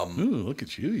 Ooh, look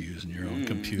at you using your own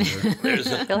computer.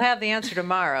 He'll have the answer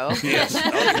tomorrow. Yes,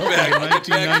 I'll get back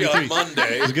to you on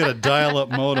Monday. He's got a dial-up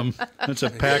modem. That's a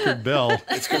Packard Bell.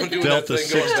 It's going to do Delta that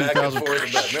thing going back and 60,000.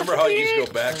 forth. Remember how you used to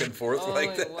go back and forth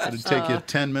like that? It'd take you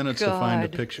 10 minutes to find a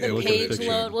picture. The Look at a page picture.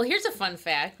 load. Well, here's a fun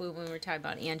fact. When we were talking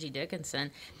about Angie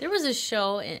Dickinson, there was a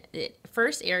show, it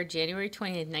first aired January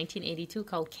 20th, 1982,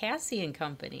 called Cassie and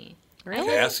Company. Really?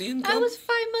 Cassie and I Company? was 5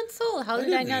 months old. How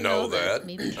did I not know that.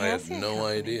 Maybe I had Cassie no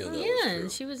idea. That was Yeah,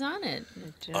 and she was on it.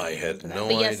 I had no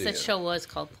But yes, idea. that show was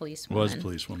called Policewoman. Was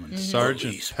Policewoman. Mhm.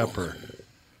 Sergeant Pepper.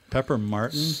 Pepper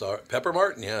Martin? Pepper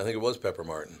Martin, yeah, I think it was Pepper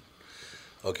Martin.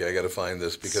 Okay, I got to find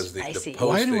this because the Spicy. posting.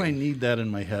 Why do I need that in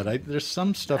my head? There's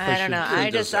some stuff I I should... don't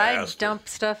know. I dump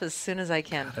stuff as soon as I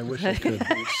can. I wish I could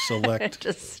select.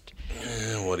 Just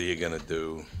What are you going to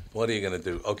do? What are you going to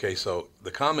do? Okay, so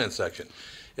the comment section.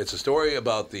 It's a story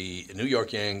about the New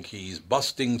York Yankees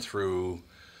busting through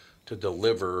to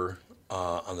deliver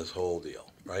on this whole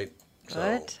deal, right?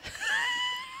 what?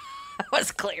 That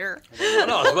was clear.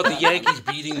 No, it's about the Yankees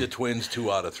beating the Twins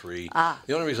 2 out of 3.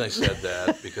 The only reason I said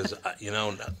that because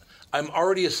I'm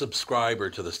already a subscriber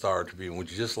to the Star Tribune.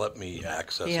 Would you just let me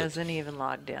access He it? hasn't even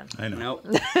logged in. I know.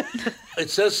 It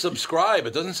says subscribe.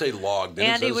 It doesn't say logged in.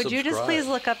 Andy, it says would you just subscribe. please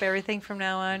look up everything from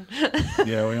now on?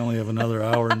 Yeah, we only have another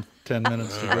hour and 10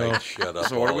 minutes to All go. right, shut up.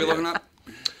 So what are all we of you. looking up?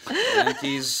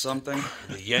 Yankees something?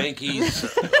 The Yankees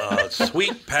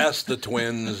sweep past the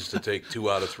Twins to take 2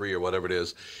 out of 3 or whatever it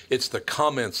is. It's the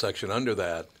comment section under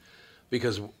that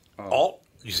because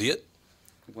you see it?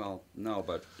 Well, no,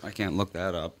 but I can't look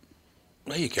that up.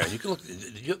 No, you can. You can look.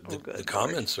 The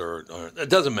comments are. It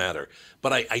doesn't matter.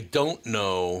 But I don't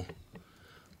know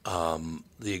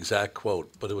the exact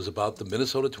quote, but it was about the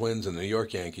Minnesota Twins and the New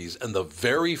York Yankees. And the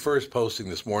very first posting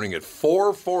this morning at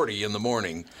 4:40 in the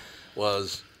morning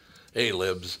was, "Hey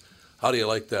Libs, how do you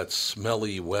like that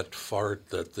smelly wet fart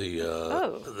that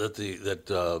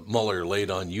Mueller laid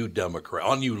on you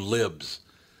Libs?"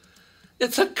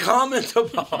 It's a comment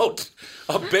about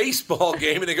a baseball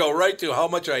game, and they go right to how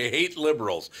much I hate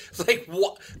liberals. It's like,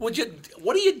 what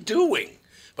are you doing?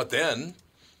 But then,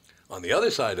 on the other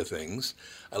side of things,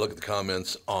 I look at the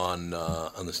comments in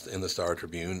the Star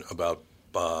Tribune about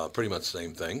pretty much the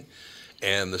same thing,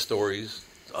 and the stories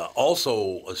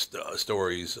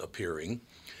stories appearing.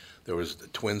 There was the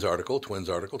Twins article about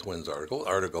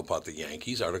the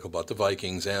Yankees, article about the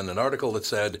Vikings, and an article that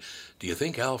said, "Do you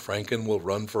think Al Franken will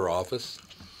run for office?"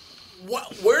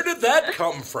 Where did that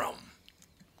come from?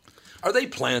 Are they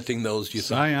planting those, do you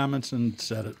think? Cy Amundsen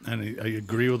said it, and I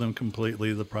agree with him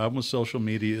completely. The problem with social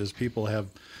media is people have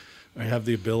have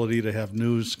the ability to have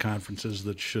news conferences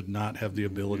that should not have the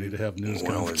ability to have news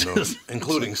conferences.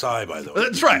 Including Cy, by the way.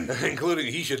 That's right.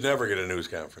 Including, he should never get a news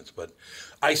conference. But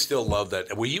I still love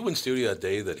that. Were you in studio that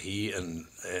day that he and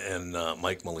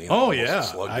Mike Molina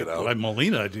almost slugged it out?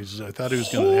 Molina, I thought he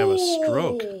was going to have a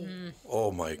stroke.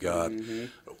 Oh, my God.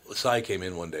 Cy came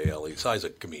in one day, Ellie. Cy's a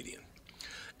comedian.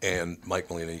 And Mike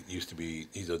Molina used to be,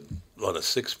 he's about a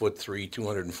 6'3",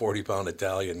 240-pound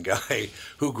Italian guy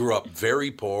who grew up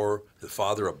very poor. The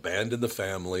father abandoned the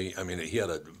family. I mean, he had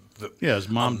his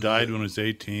mom died when he was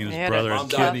 18. His brother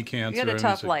had kidney cancer. He had a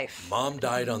tough life. Mom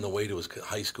died on the way to his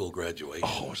high school graduation.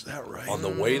 Oh, is that right? On the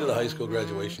way to the high school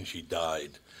graduation, she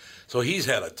died. So he's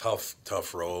had a tough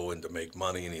row and to make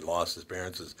money, and he lost his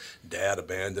parents. His dad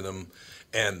abandoned him.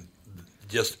 And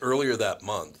just earlier that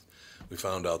month, we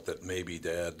found out that maybe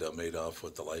Dad made off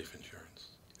with the life insurance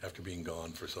after being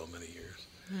gone for so many years.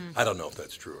 I don't know if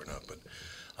that's true or not, but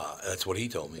that's what he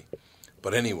told me.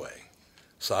 But anyway,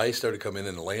 Cy started coming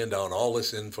in and laying down all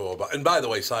this info about. And by the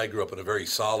way, Cy grew up in a very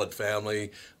solid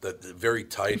family, very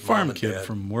tight. Farm kid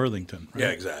from Worthington. Right?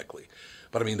 Yeah, exactly.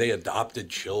 But I mean, they adopted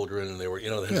children, and they were, they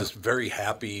had this very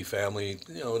happy family.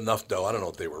 Enough dough. I don't know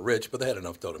if they were rich, but they had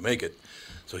enough dough to make it.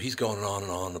 So he's going on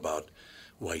and on about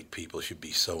white people should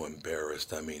be so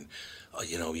embarrassed. I mean,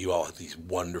 you all have these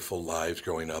wonderful lives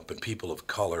growing up, and people of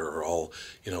color are all,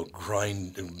 you're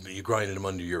grinding them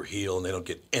under your heel, and they don't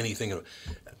get anything.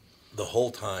 The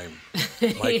whole time,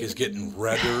 Mike is getting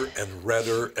redder and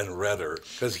redder and redder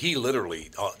because he literally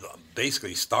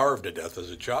basically starved to death as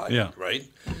a child, right?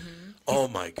 Mm-hmm. Oh,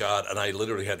 my God. And I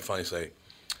literally had to finally say,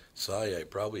 Cy, I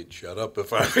probably shut up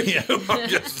if I were you. I'm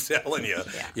just telling you.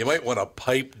 Yeah. You might want to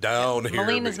pipe down here.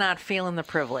 Molina's not feeling the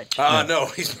privilege. No,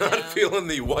 he's not feeling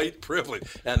the white privilege.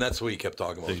 And that's what he kept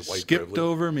talking about, they white privilege. Skipped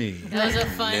over me.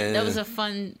 That was a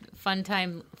fun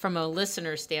time from a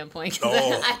listener standpoint.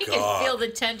 Oh, I could feel the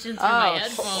tension through my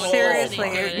headphones.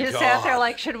 Seriously. You sat there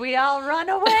like, should we all run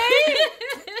away?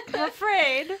 I'm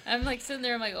afraid. I'm like sitting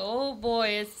there, I'm like, oh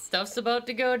boy, stuff's about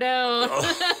to go down.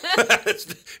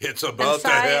 It's about to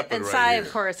happen. And right Cy, here.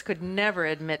 of course, could never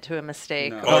admit to a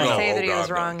mistake or no. say that he was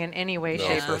God, wrong in any way,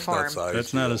 shape, or form.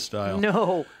 That's not his style.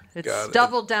 No. It's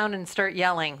double down and start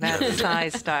yelling. That's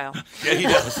Cy's style. Yeah, he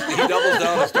does. He doubles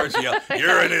down and starts yelling,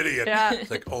 "You're an idiot." Yeah. It's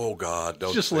like, oh God,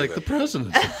 don't just say like that. the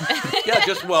president.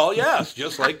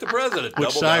 just like the president.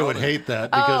 Which Cy would hate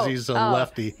that because he's a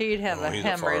lefty. He'd have a he's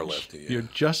hemorrhage. A far lefty, yeah. You're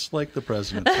just like the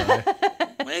president, Cy.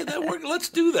 Hey, let's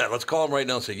do that. Let's call him right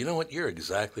now and say, you know what, you're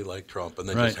exactly like Trump, and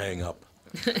then just hang up.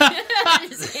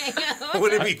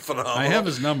 Wouldn't it be phenomenal? I have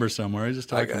his number somewhere. I just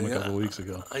talked to him a couple of weeks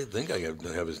ago. I think I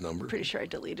have his number. Pretty sure I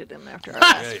deleted him after our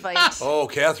last fight. Oh,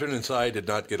 Catherine and Cy did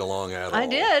not get along at all. I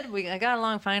did. I got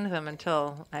along fine with him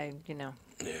until I, Yeah.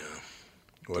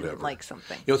 Whatever. Didn't like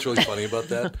something. You know what's really funny about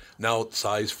that? Now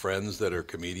Cy's friends that are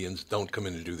comedians don't come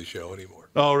in to do the show anymore.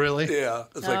 Oh, really? Yeah.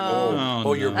 It's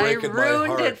like, you're breaking my heart. I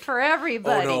ruined it for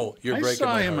everybody. Oh, no, you're breaking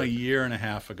my heart. I saw him a year and a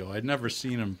half ago. I'd never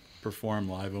seen him perform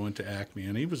live. I went to Acme,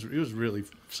 and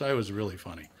Cy was really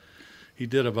funny. He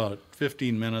did about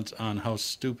 15 minutes on how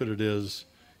stupid it is.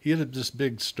 He had this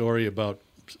big story about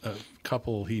a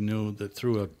couple he knew that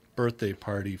threw a birthday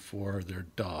party for their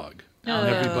dog. And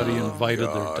everybody invited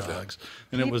their dogs.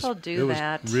 And People it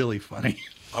was really funny.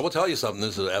 I will tell you something.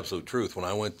 This is the absolute truth. When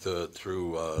I went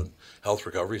through Health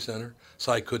Recovery Center,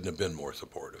 Cy couldn't have been more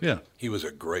supportive. Yeah. He was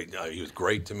he was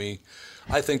great to me.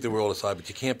 I think the world of Cy, but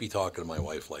you can't be talking to my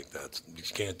wife like that. You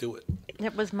just can't do it.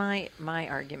 It was my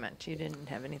argument. You didn't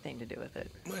have anything to do with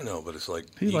it. I know, but it's like...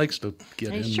 He likes to get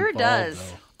involved. He sure does.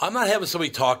 Though. I'm not having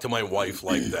somebody talk to my wife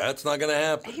like that. It's not going to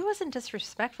happen. He wasn't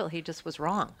disrespectful. He just was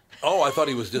wrong. Oh, I thought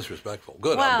he was disrespectful.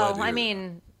 Good. Well, I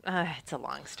mean, it's a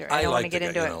long story. I don't want to get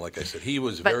into it. Like I said, he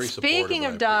was very supportive. Speaking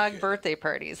of dog birthday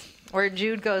parties, where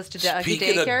Jude goes to doggy daycare.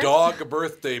 Speaking of dog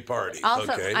birthday parties.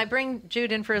 Also, okay. I bring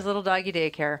Jude in for his little doggy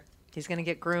daycare. He's going to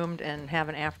get groomed and have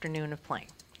an afternoon of playing.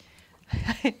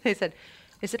 They said,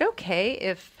 is it okay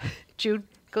if Jude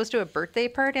goes to a birthday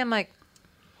party? I'm like,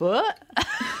 what?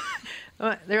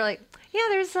 They're like, yeah,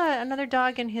 there's another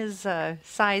dog in his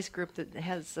size group that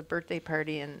has a birthday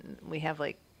party, and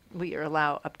we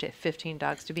allow up to 15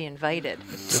 dogs to be invited.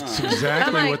 That's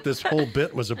exactly what this whole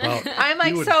bit was about. I'm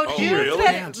like,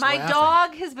 Jude, my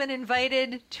dog has been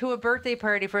invited to a birthday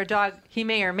party for a dog he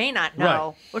may or may not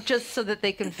know, just so that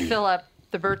they can fill up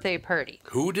the birthday party.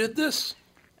 Who did this?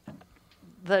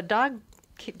 The dog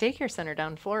daycare center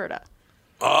down in Florida.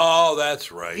 Oh,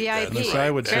 that's right. VIP. I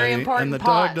would Very say, important and the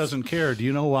pause. dog doesn't care. Do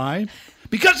you know why?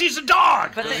 Because he's a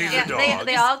dog. But he's a yeah, dog.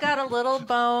 they all got a little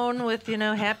bone with,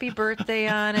 happy birthday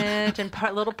on it and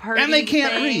little party And they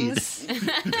can't things.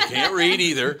 Can't read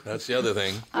either. That's the other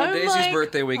thing. On I'm Daisy's like,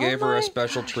 birthday, we gave her my- a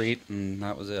special treat, and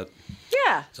that was it.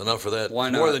 Yeah. It's enough for that. Why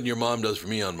More not? than your mom does for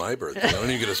me on my birthday. I don't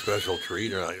even get a special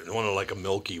treat. Or I want to like a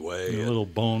Milky Way. A little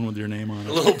bone with your name on it.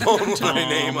 A little bone with my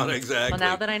name on it, exactly. Well,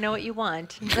 now that I know what you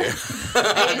want.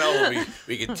 no,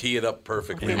 we can tee it up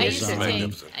perfectly. I used, It's to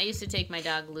magnificent. take my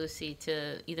dog Lucy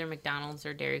to either McDonald's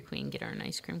or Dairy Queen, get her an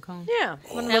ice cream cone. Yeah.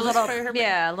 One of That those was little, for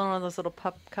her one of those little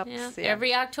pup cups. Yeah. Yeah.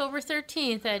 Every October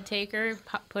 13th, I'd take her,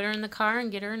 put her in the car,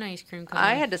 and get her an ice cream cone.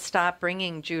 I had to stop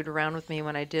bringing Jude around with me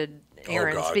when I did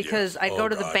errands God, because yes. I'd Oh, go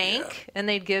to the God, bank and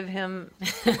they'd give him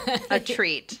a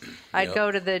treat. I'd Yep.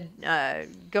 go to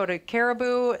go to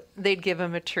Caribou, they'd give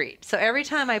him a treat. So every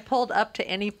time I pulled up to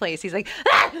any place, he's like,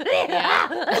 like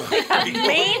a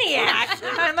maniac.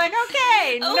 I'm like,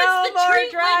 okay, Oh, no it's the more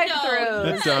treat drive-throughs.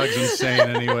 That dog's insane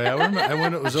anyway. I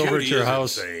went it was over Judy at your is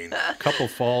house insane. a couple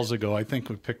falls ago. I think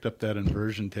we picked up that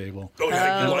inversion table. Oh,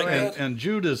 yeah, you like that? And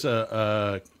Jude is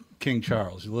a King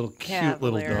Charles, a little cute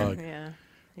little Cavalier, dog. Yeah,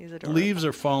 he's adorable. Leaves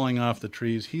are falling off the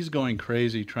trees. He's going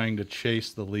crazy trying to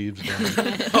chase the leaves down.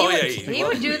 Oh, yeah. He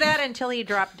would do that until he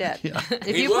dropped dead.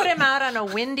 If He you would. put him out on a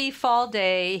windy fall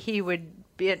day, he would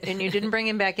be, and you didn't bring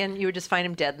him back in, you would just find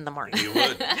him dead in the morning. He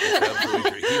would. That's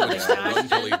absolutely true. He would run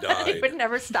until he He died. would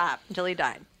never stop until he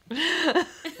died.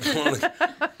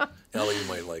 Ellie, you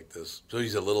might like this. So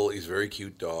he's a very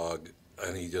cute dog,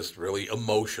 and he just really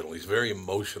emotional. He's a very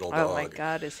emotional dog. Oh my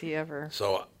God, is he ever?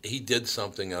 So he did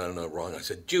something, I don't know, wrong. I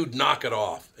said, Jude, knock it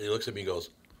off. And he looks at me and goes,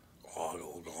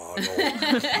 gloggle, gloggle.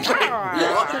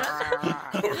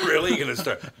 Really? You're going to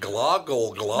start,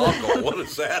 gloggle, gloggle. What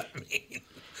does that mean?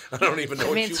 I don't even know It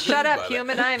what you means shut mean up, by that.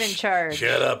 human, I'm in charge.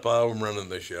 Shut up, I'm running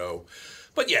the show.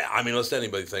 But yeah, I mean, unless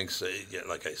anybody thinks,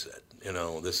 like I said,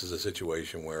 this is a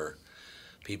situation where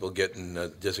people get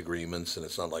in disagreements, and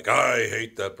it's not like, I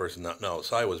hate that person. No,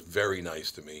 Cy was very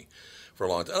nice to me for a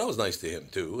long time. I was nice to him,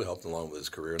 too, helped him along with his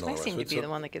career and all I the rest seem of to it. be So- the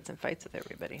one that gets in fights with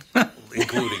everybody.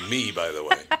 including me, by the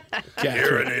way.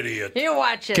 You're an idiot. You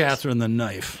watch it. Catherine the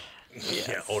knife.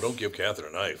 Yeah. Oh, don't give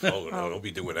Catherine a knife. Oh, no, don't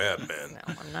be doing that, man. No,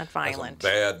 I'm not That's some violent.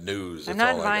 bad news. I'm That's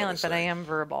not all I gotta violent, but I say. am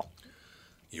verbal.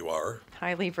 You are?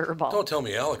 Highly verbal. Don't tell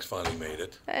me Alex finally made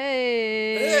it.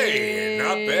 Hey. Hey,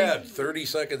 not bad. 30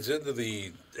 seconds into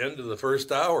the end of the first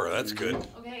hour. That's good.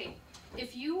 Okay,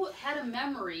 if you had a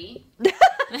memory,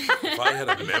 If I had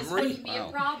a this memory? wouldn't be a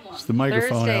problem. It's the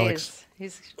microphone, Alex. Thursdays.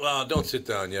 He's Well, don't sit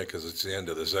down yet because it's the end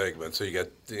of the segment. So you got,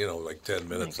 like 10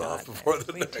 minutes off before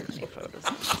the next many photos of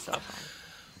myself.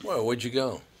 Well, where'd you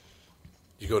go?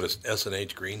 You go to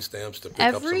S&H Green Stamps to pick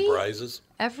up some prizes?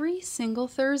 Every single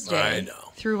Thursday I know.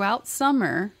 throughout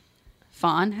summer,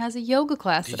 Fawn has a yoga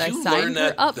class Did that I you signed learn her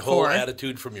that up the whole for.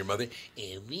 attitude from your mother?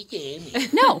 Every day.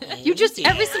 No, you just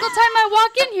every single time I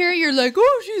walk in here, you're like,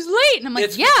 "Oh, she's late," and I'm like,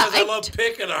 It's "Yeah, because I love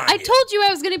picking on I you. told you I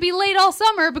was going to be late all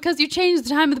summer because you changed the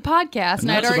time of the podcast, and,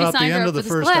 And I'd that's already about the signed her end up of the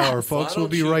for this first class." hour, folks. Why We'll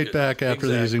don't be you right get- back after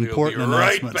these Exactly. We'll be important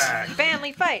right announcements. back.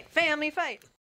 Family fight, family fight.